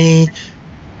 Tell me,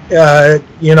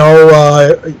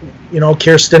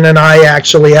 Kirsten and I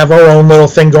actually have our own little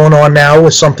thing going on now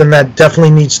with something that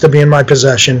definitely needs to be in my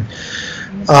possession.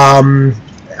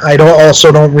 I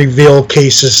don't reveal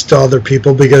cases to other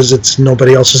people because it's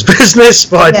nobody else's business.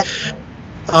 But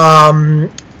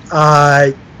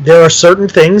there are certain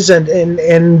things,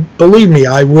 and believe me,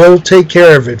 I will take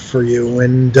care of it for you.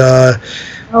 And I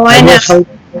know. Help,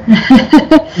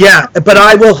 yeah, but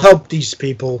I will help these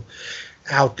people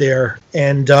out there,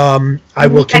 and I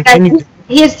will continue.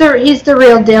 He's the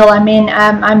real deal. I mean,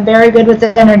 I'm very good with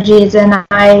the energies, and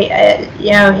I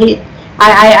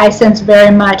sense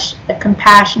very much the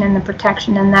compassion and the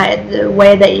protection and the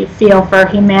way that you feel for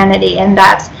humanity, and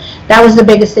that was the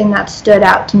biggest thing that stood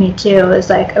out to me too. Is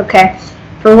like, okay,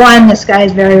 for one, this guy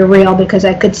is very real because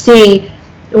I could see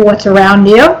what's around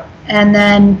you, and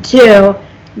then two,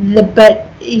 but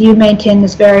you maintain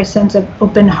this very sense of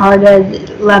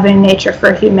open-hearted, loving nature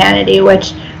for humanity,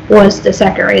 which was the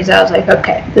second reason I was like,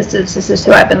 okay, this is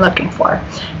who I've been looking for.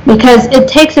 Because it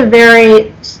takes a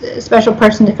very special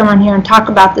person to come on here and talk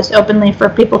about this openly for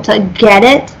people to get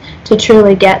it, to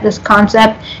truly get this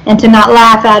concept, and to not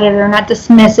laugh at it or not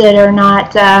dismiss it or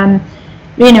not,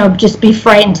 just be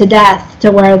frightened to death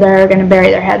to where they're going to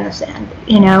bury their head in the sand.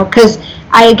 Because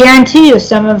I guarantee you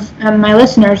some of my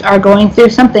listeners are going through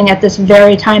something at this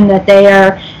very time that they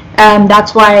are.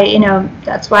 That's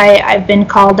why I've been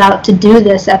called out to do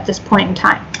this at this point in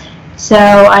time. So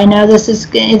I know this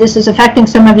is affecting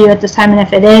some of you at this time, and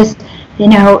if it is,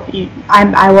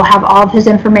 I will have all of his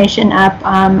information up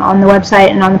on the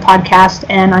website and on the podcast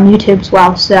and on YouTube as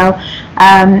well. So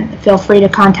feel free to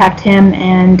contact him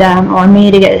and or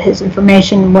me to get his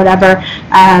information, whatever.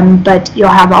 But you'll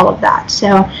have all of that. So,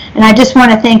 and I just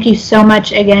want to thank you so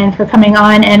much again for coming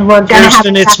on. And we're gonna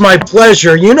Kirsten, it's my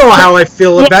pleasure. You know how I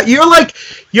feel about you're like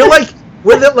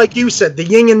with it, like you said, the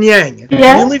yin and yang.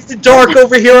 Yeah. You leave the dark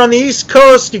over here on the East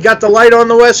Coast. You got the light on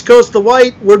the West Coast. The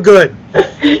white. We're good.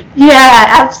 Yeah,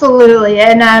 absolutely.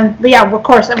 And but yeah, of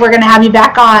course, we're gonna have you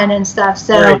back on and stuff.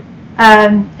 So. Right.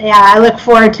 I look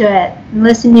forward to it.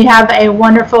 Listen, you have a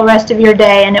wonderful rest of your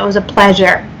day, and it was a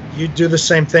pleasure. You do the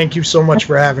same. Thank you so much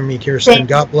for having me, Kirsten.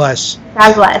 God bless.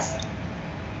 God bless.